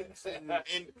trampolines and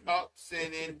in cups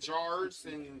and in jars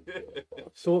and.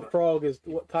 So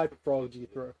what type of frog do you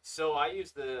throw? So I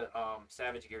use the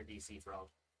Savage Gear DC frog.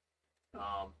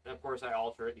 And of course I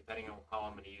alter it depending on how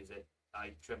I'm going to use it.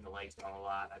 I trim the legs down a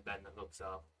lot. I bend the hooks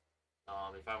up.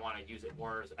 If I want to use it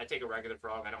more, I take a regular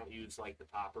frog. I don't use the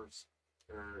poppers.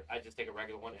 Or I just take a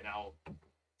regular one and I'll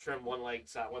trim one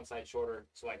side shorter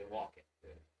so I can walk it.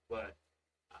 Yeah. But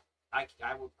I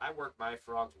work my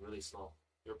frogs really slow.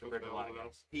 You're compared to a lot of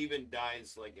guys. He even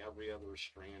dyes every other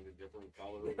strand a different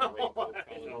color, rainbow color,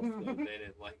 so that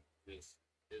it just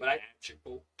is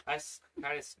magical. I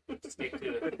kind of stick to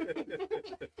it.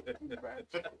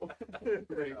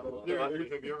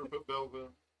 Have you ever put bells in?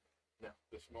 No.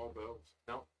 The small bells?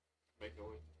 No. Make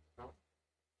noise? No.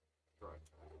 Right.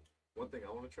 One thing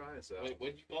I want to try is Wait,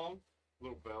 what'd you call them?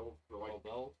 Little bells. Little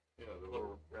bells? Yeah, the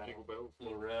little jingle bells.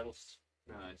 Little rattles.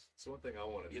 Nice. So one thing I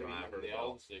want to try. I heard the about.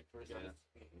 elves at Christmas.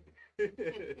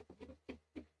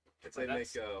 It's they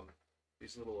make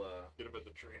these little Get them at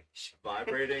the tree.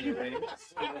 vibrating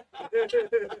rings.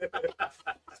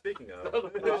 Speaking of,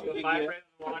 Vibrate in the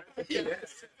water.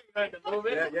 yes. Trying to move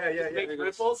it. Yeah. Make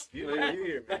ripples. You hear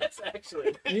me? That's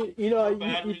actually.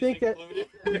 You think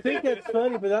that's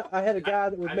funny, but I had a guy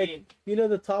that would make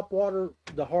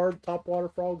the hard top water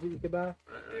frogs that you could buy.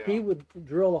 Yeah. He would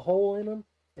drill a hole in them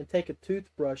and take a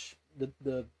toothbrush,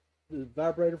 the the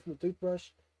vibrator from the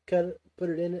toothbrush, cut it, put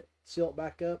it in it, seal it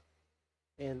back up,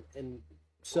 and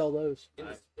sell those. In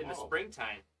the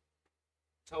springtime,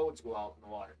 toads go out in the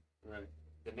water. Right.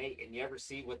 And you ever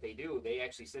see what they do? They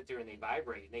actually sit there and they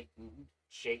vibrate and they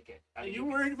shake it. Are you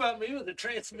worried about me with the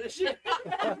transmission?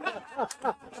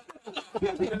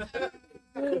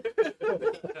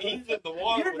 He's in the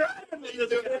water.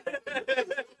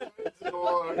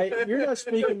 Hey, you're not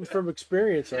speaking from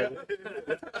experience, are you?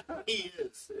 He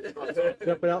is.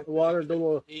 Jumping out in the water, doing a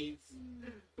little...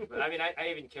 But I mean, I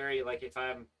even carry, like, if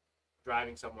I'm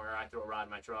driving somewhere, I throw a rod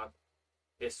in my truck.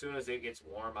 As soon as it gets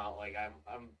warm out, like,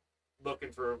 I'm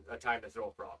looking for a time to throw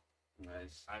a frog.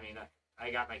 Nice. I mean, I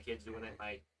got my kids doing it.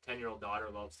 My 10-year-old daughter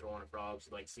loves throwing a frog.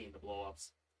 She likes seeing the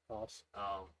blow-ups. Awesome.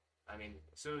 I mean,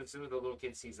 as soon as the little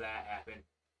kid sees that happen,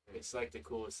 it's like the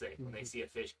coolest thing when they see a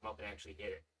fish come up and actually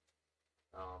hit it.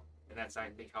 And that's, I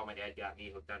think, how my dad got me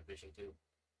hooked on fishing too.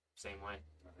 Same way.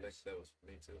 I think that was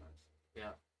me too.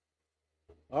 Yeah.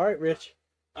 All right, Rich.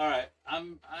 All right.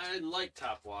 I like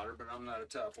top water, but I'm not a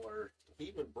top water. He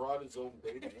even brought his own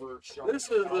bait workshop. This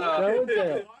is Show and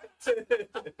tell.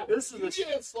 this is a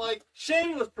It's like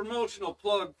shameless promotional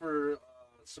plug for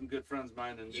some good friends of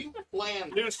mine and you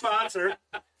planned. new sponsor,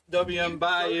 WM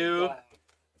Bayou.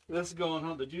 This is going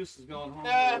home. The juice is going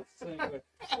home.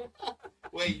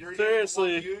 Wait, you're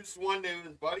Seriously. Use one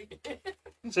news, buddy.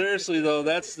 Seriously though,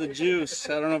 that's the juice.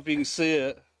 I don't know if you can see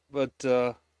it, but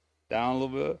down a little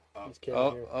bit.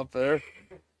 Up there.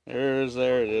 There it is.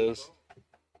 There it is.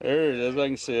 I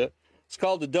can see it. It's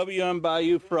called the WM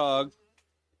Bayou Frog.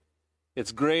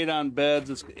 It's great on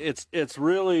beds. It's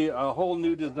really a whole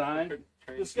new design.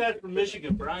 This guy's from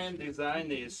Michigan. Brian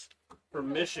designed these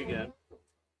from Michigan,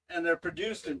 and they're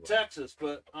produced in Texas.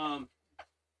 But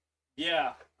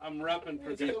yeah, I'm repping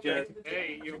for these guys.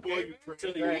 Hey, you boy,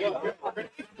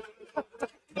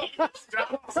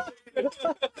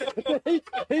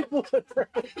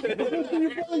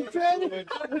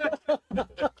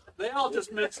 They all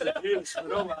just mix the juice,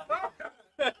 but oh well.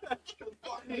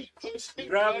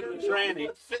 Grabbing the tranny.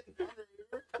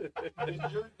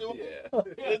 Yeah.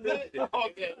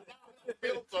 Okay. I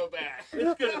feel so bad.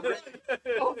 It's good.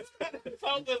 It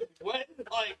sounds just wet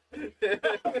like.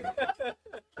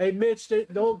 Hey, Mitch,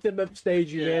 don't them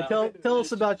upstage you, man. Yeah. Tell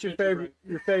us about your favorite.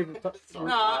 No,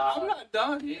 I'm not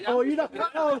done. Oh, you're not.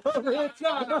 Oh, Rich.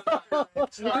 No.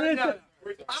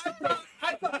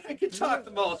 I thought I could talk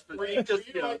the most, but you just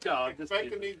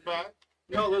Expecting these back.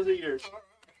 No, those are yours.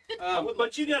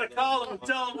 But you got to call them and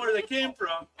tell them where they came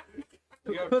from.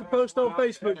 Put a post on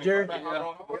Facebook, Jerry.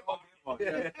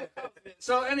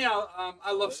 So anyhow,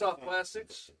 I love soft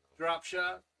plastics. Drop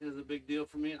shot is a big deal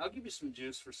for me. I'll give you some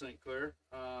juice for St. Clair.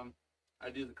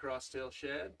 I do the crosstail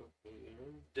shad,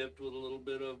 dipped with a little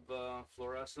bit of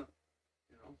fluorescent,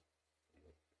 a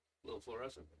little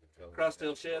fluorescent.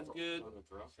 Crosstail shad's good.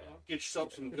 Get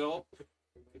yourself some gulp.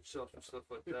 Get yourself some stuff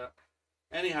like that.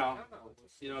 Anyhow,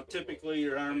 typically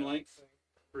your arm length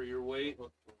for your weight,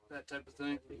 that type of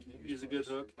thing. Use a good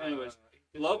hook. Anyways,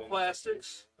 love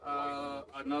plastics.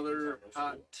 Another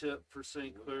hot tip for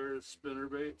St. Clair is spinner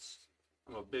baits.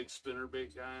 I'm a big spinner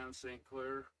bait guy on St.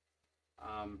 Clair.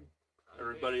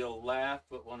 Everybody will laugh,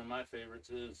 but one of my favorites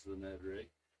is the Ned rig.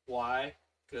 Why?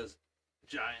 Because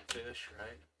giant fish,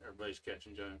 right? Everybody's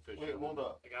catching giant fish. Wait, hold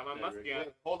up. I got my Wait, musky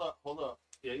on. hold up.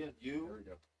 Yeah. You,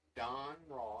 Don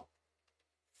Roth,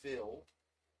 Phil.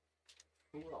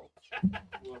 Who else?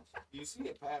 You see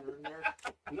a pattern there?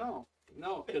 No.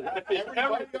 Because I fish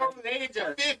Everybody over the age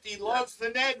of 50 loves the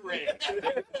Ned rig.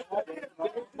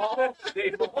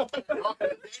 Hey,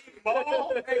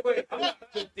 wait, I'm not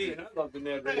 15. I love the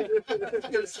Ned rig. I was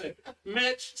gonna say,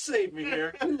 Mitch, save me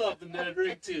here. You love the Ned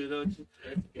rig too, don't you?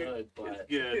 It's good, but It's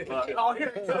good, but oh,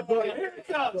 here it comes. Here it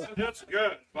comes. That's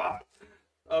good, but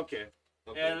okay.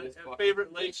 And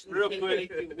favorite lakes, real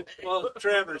quick. Well,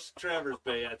 Travers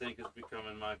Bay, I think, is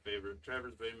becoming my favorite.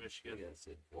 Travers Bay, Michigan.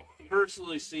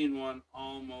 Personally seen one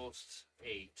almost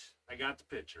 8. I got the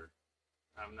picture.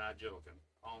 I'm not joking.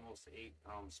 Almost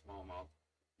 8-pound smallmouth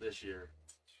this year.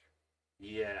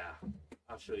 Yeah,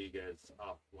 I'll show you guys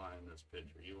offline this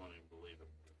picture. You won't even believe it.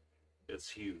 It's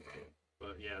huge.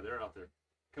 But yeah, they're out there.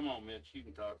 Come on, Mitch. You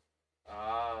can talk.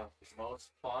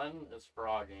 Most fun is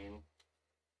frogging,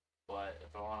 but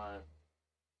if I want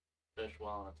to fish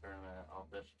well in a tournament, I'll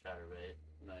fish chatterbait.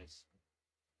 Nice.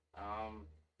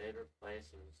 Favorite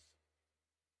places,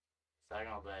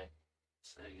 Saginaw Bay.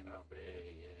 Saginaw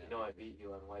Bay, yeah. You know I beat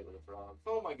you on white with a frog.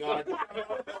 Oh my God.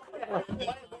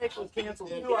 White was canceled.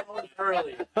 You knew I was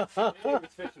early. I was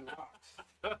fishing rocks.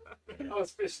 I was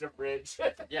fishing a bridge.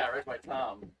 Yeah, right by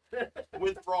Tom.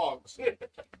 With frogs.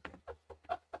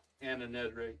 And a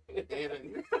Ned rig.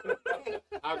 And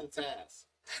out of task.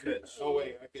 Mitch. Oh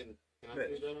wait, can I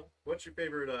Mitch, do that now? what's your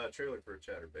favorite trailer for a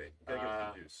chatterbait? Gotta give it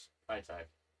some juice. High-tech.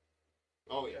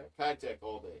 Oh yeah, Tech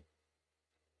all day.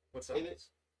 What's Hey, that?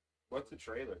 What's a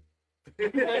trailer?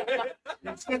 Trailer on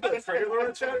a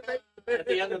chatterbait? At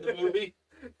the end of the movie.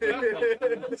 Think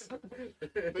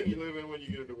you live in when you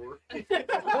get into work.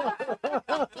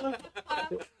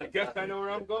 I guess I know where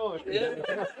I'm going. Yeah.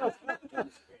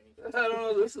 I don't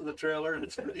know. This is the trailer, and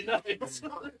it's pretty nice.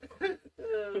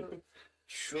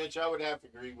 Mitch, I would have to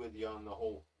agree with you on the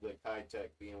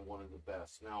Tech being one of the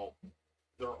best. Now,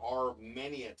 there are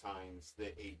many a times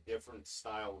that a different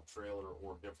style of trailer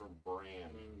or different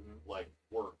brand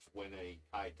works when a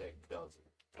Tech doesn't.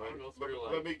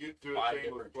 Let me get to a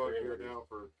shameless plug here now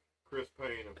for Chris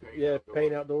Payne of Payne Yeah, Outdoors.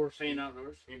 Paint Outdoors. Paint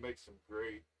Outdoors. He makes some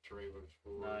great trailers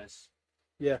for Nice.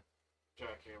 Yeah.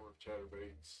 jackhammer,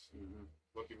 chatterbaits.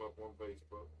 Look him up on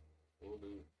Facebook. We'll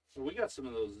do. So we got some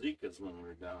of those Zekas when we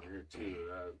were down here too.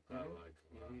 I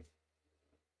like.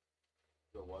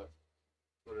 The what?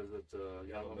 What is it?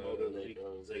 Yamamoto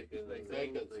Zekas.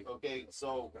 Zekas. Okay,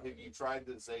 so have you tried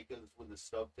the Zekas with the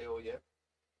stubtail yet?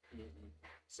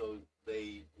 So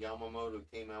Yamamoto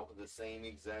came out with the same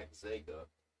exact Zeka.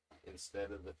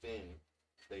 Instead of the fin,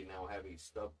 they now have a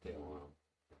stubtail on them.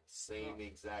 Same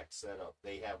exact setup.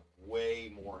 They have way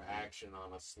more action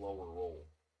on a slower roll.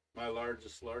 My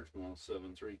largest largemouth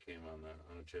 7.3 came on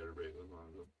a chatterbait with one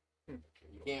of them.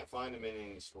 You can't find them in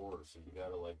any stores, so you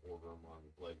gotta order them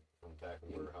on from Tackle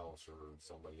Warehouse or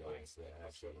somebody else that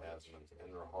actually has them,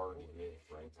 and they're hard to get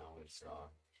right now in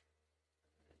stock.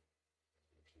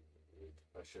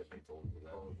 I shouldn't have told you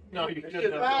that. No, you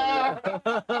shouldn't.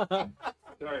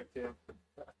 Sorry, Tim.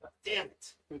 Damn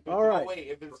it! All right. Oh, wait,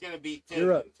 if it's gonna be Tim,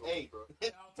 You're up. hey,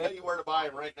 I'll tell you where to buy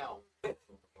them right now.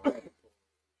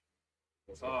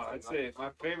 I'd say my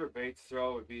favorite bait to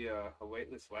throw would be a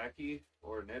weightless wacky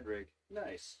or a Ned rig.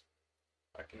 Nice.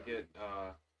 I can get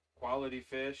quality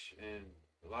fish and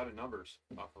a lot of numbers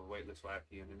off of a weightless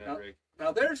wacky and a Ned rig.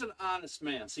 Now there's an honest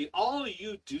man. See, all of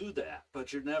you do that,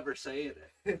 but you're never saying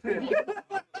it.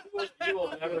 You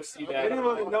will never see that.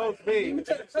 Anyone that knows me, now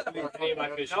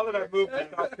that I've moved to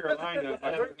South Carolina,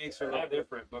 my techniques are a lot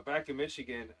different. But back in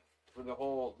Michigan, for the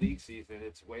whole league season,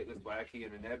 it's weightless wacky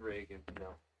and a Ned rig, and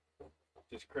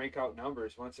just crank out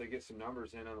numbers. Once they get some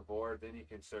numbers in on the board, then you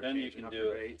can start changing up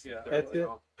the baits. Yeah, that's it.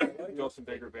 Throw some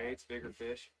bigger baits, bigger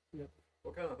fish. Yep.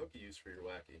 What kind of hook you use for your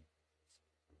wacky?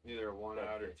 Either a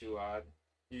 1-odd or 2-odd.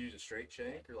 You use a straight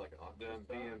shank or like an octopus?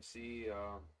 BMC.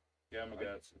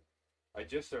 Yamagata. I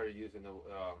just started using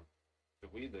the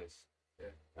weedless.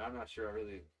 Yeah. And I'm not sure I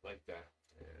really like that.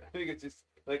 Yeah. I think it's just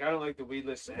I don't like the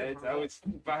weedless Neds. I would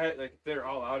if I had they're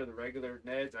all out of the regular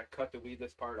Neds, I cut the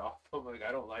weedless part off. I'm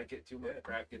I don't like it. Too much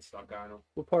crap gets stuck on them.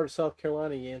 What part of South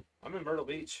Carolina you in? I'm in Myrtle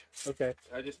Beach. Okay.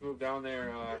 I just moved down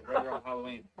there right around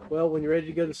Halloween. Well, when you're ready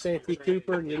to go to Santee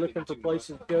Cooper and you're looking for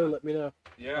places to go, let me know.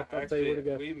 Yeah, I'll tell you where to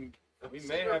go. We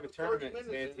may have a tournament in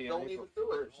Santee. Don't even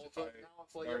do it.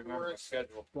 I remember the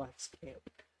schedule. Black's Camp.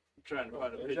 I'm trying to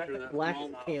find a picture of that. Black's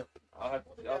Camp. I'll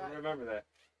remember that.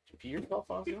 Pee yourself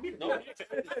off? No.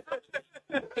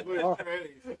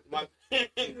 my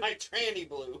tranny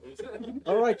blew.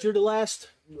 All right, you're the last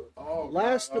Oh,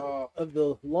 of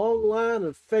the long line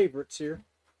of favorites here.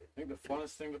 I think the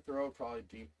funnest thing to throw probably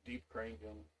deep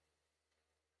cranking.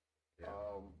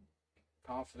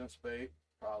 Confidence bait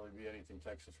probably be anything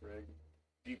Texas rig.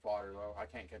 Deep water though, I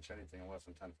can't catch anything in less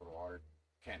than 10 foot of water.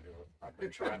 Can't do it. I've been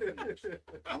trying for years.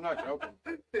 I'm not joking.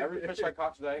 Every fish I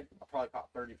caught today, I probably caught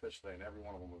 30 fish today, and every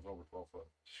one of them was over 12 foot.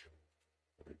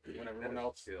 When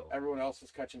everyone else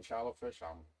is catching shallow fish,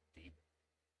 I'm deep.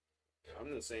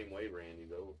 I'm the same way, Randy.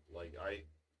 Though, I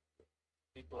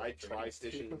try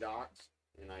fishing docks,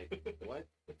 and I what?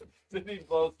 He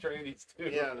blows trannies too.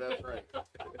 Yeah, that's right.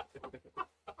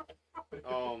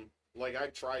 I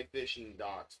try fishing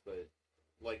docks, but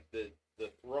the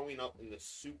throwing up in the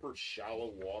super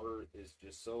shallow water is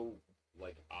just so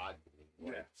odd to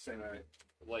me. Same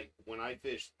way. When I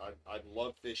fish, I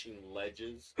love fishing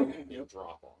ledges and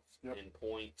drop-offs and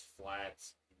points,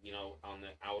 flats, on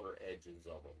the outer edges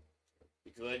of them,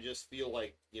 because I just feel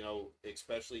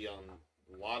especially on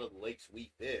a lot of the lakes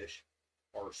we fish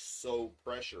are so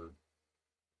pressured.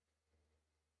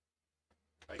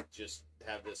 I just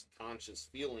have this conscious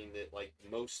feeling that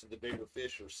most of the bigger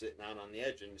fish are sitting out on the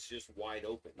edge and it's just wide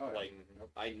open.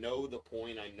 I know the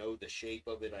point, I know the shape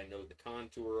of it, I know the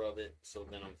contour of it, so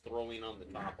then I'm throwing on the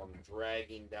top, I'm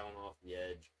dragging down off the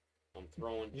edge, I'm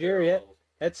throwing Jerry,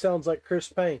 that sounds like Chris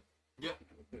Payne. Yeah.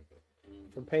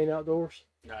 From Payne Outdoors.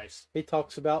 Nice. He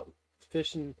talks about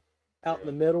fishing out in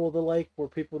the middle of the lake where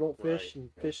people don't fish Right.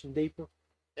 and fishing deeper.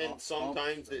 And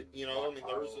sometimes it, you know,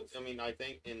 I mean, I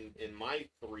think in my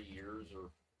 3 years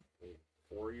or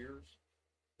 4 years,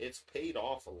 it's paid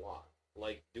off a lot,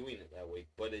 like doing it that way,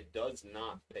 but it does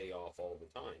not pay off all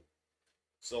the time.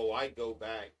 So I go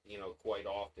back, you know, quite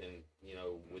often, you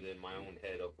know, within my own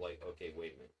head of like, okay,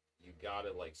 wait a minute, you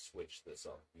gotta like switch this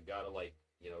up. You gotta like,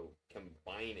 you know,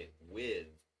 combine it with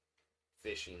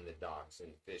fishing the docks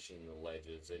and fishing the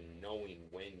ledges and knowing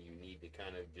when you need to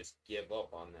kind of just give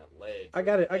up on that ledge. I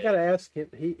gotta ask him.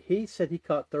 He said he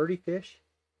caught 30 fish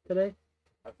today.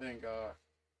 I think 2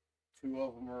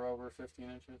 of them were over 15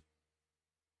 inches.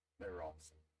 They were all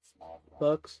small.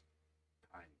 Bucks.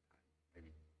 Tiny, maybe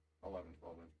 11,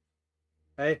 12 inches.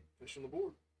 Hey, Fish on the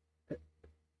board.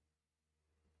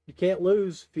 you can't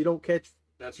lose if you don't catch.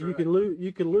 That's You right. can lose.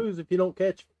 You can lose if you don't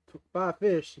catch 5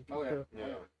 fish. Oh, yeah. So,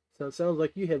 Yeah. so it sounds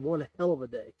like you had one hell of a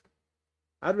day.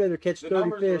 I'd rather catch The 30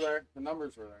 numbers fish were there. The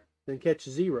numbers were there. than catch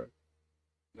 0.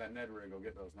 That Ned rig will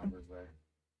get those numbers there.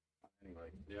 Anyway.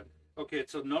 Yeah. Okay,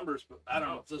 so numbers, but I don't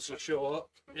know if this will show up.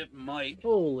 It might.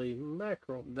 Holy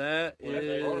mackerel! That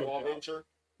is 12 incher.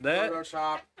 that.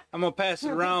 Photoshop. I'm gonna pass it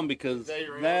around because Is that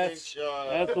your that's 12-inch,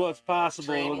 that's what's possible.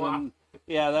 train And lock?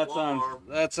 yeah, that's Long on arm.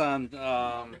 that's on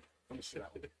Let me see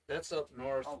that one. that's up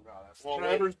north. Oh, God. That's Well,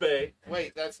 Travers Bay.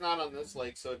 Wait, that's not on this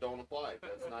lake, so it don't apply.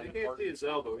 That's not You even can't part see of his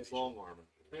elbow. He's long arming.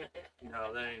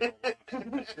 No, that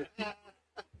ain't.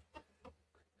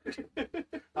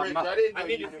 Rich, I didn't know I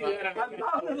need you to knew see that. that. I'm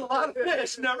mounting a lot of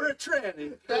fish, never a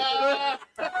tranny.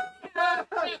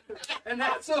 And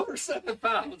that's over 7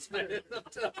 pounds, man. I'm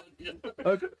telling you.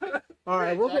 Okay. All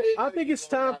right, Rich, I think it's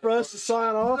time for us to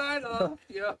sign off. Right off,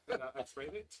 yeah.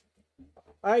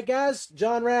 All right, guys.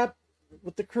 John Rapp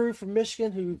with the crew from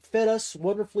Michigan who fed us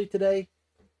wonderfully today.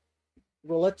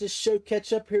 We'll let this show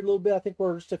catch up here a little bit. I think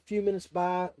we're just a few minutes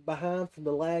behind from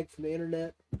the lag from the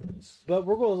internet. But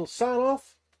we're going to sign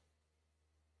off.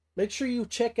 Make sure you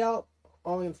check out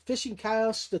on Fishing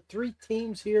Chaos the 3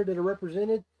 teams here that are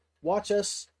represented. Watch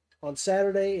us on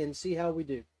Saturday and see how we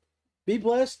do. Be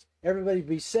blessed. Everybody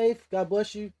be safe. God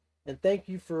bless you. And thank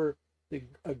you for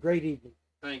a great evening.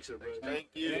 Thanks, everybody. Thank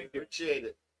you. Appreciate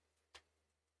it.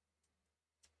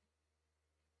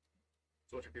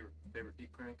 So what's your favorite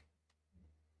deep crank?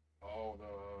 Oh,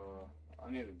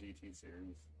 I need a DT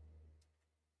series.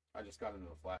 I just got into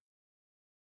the flat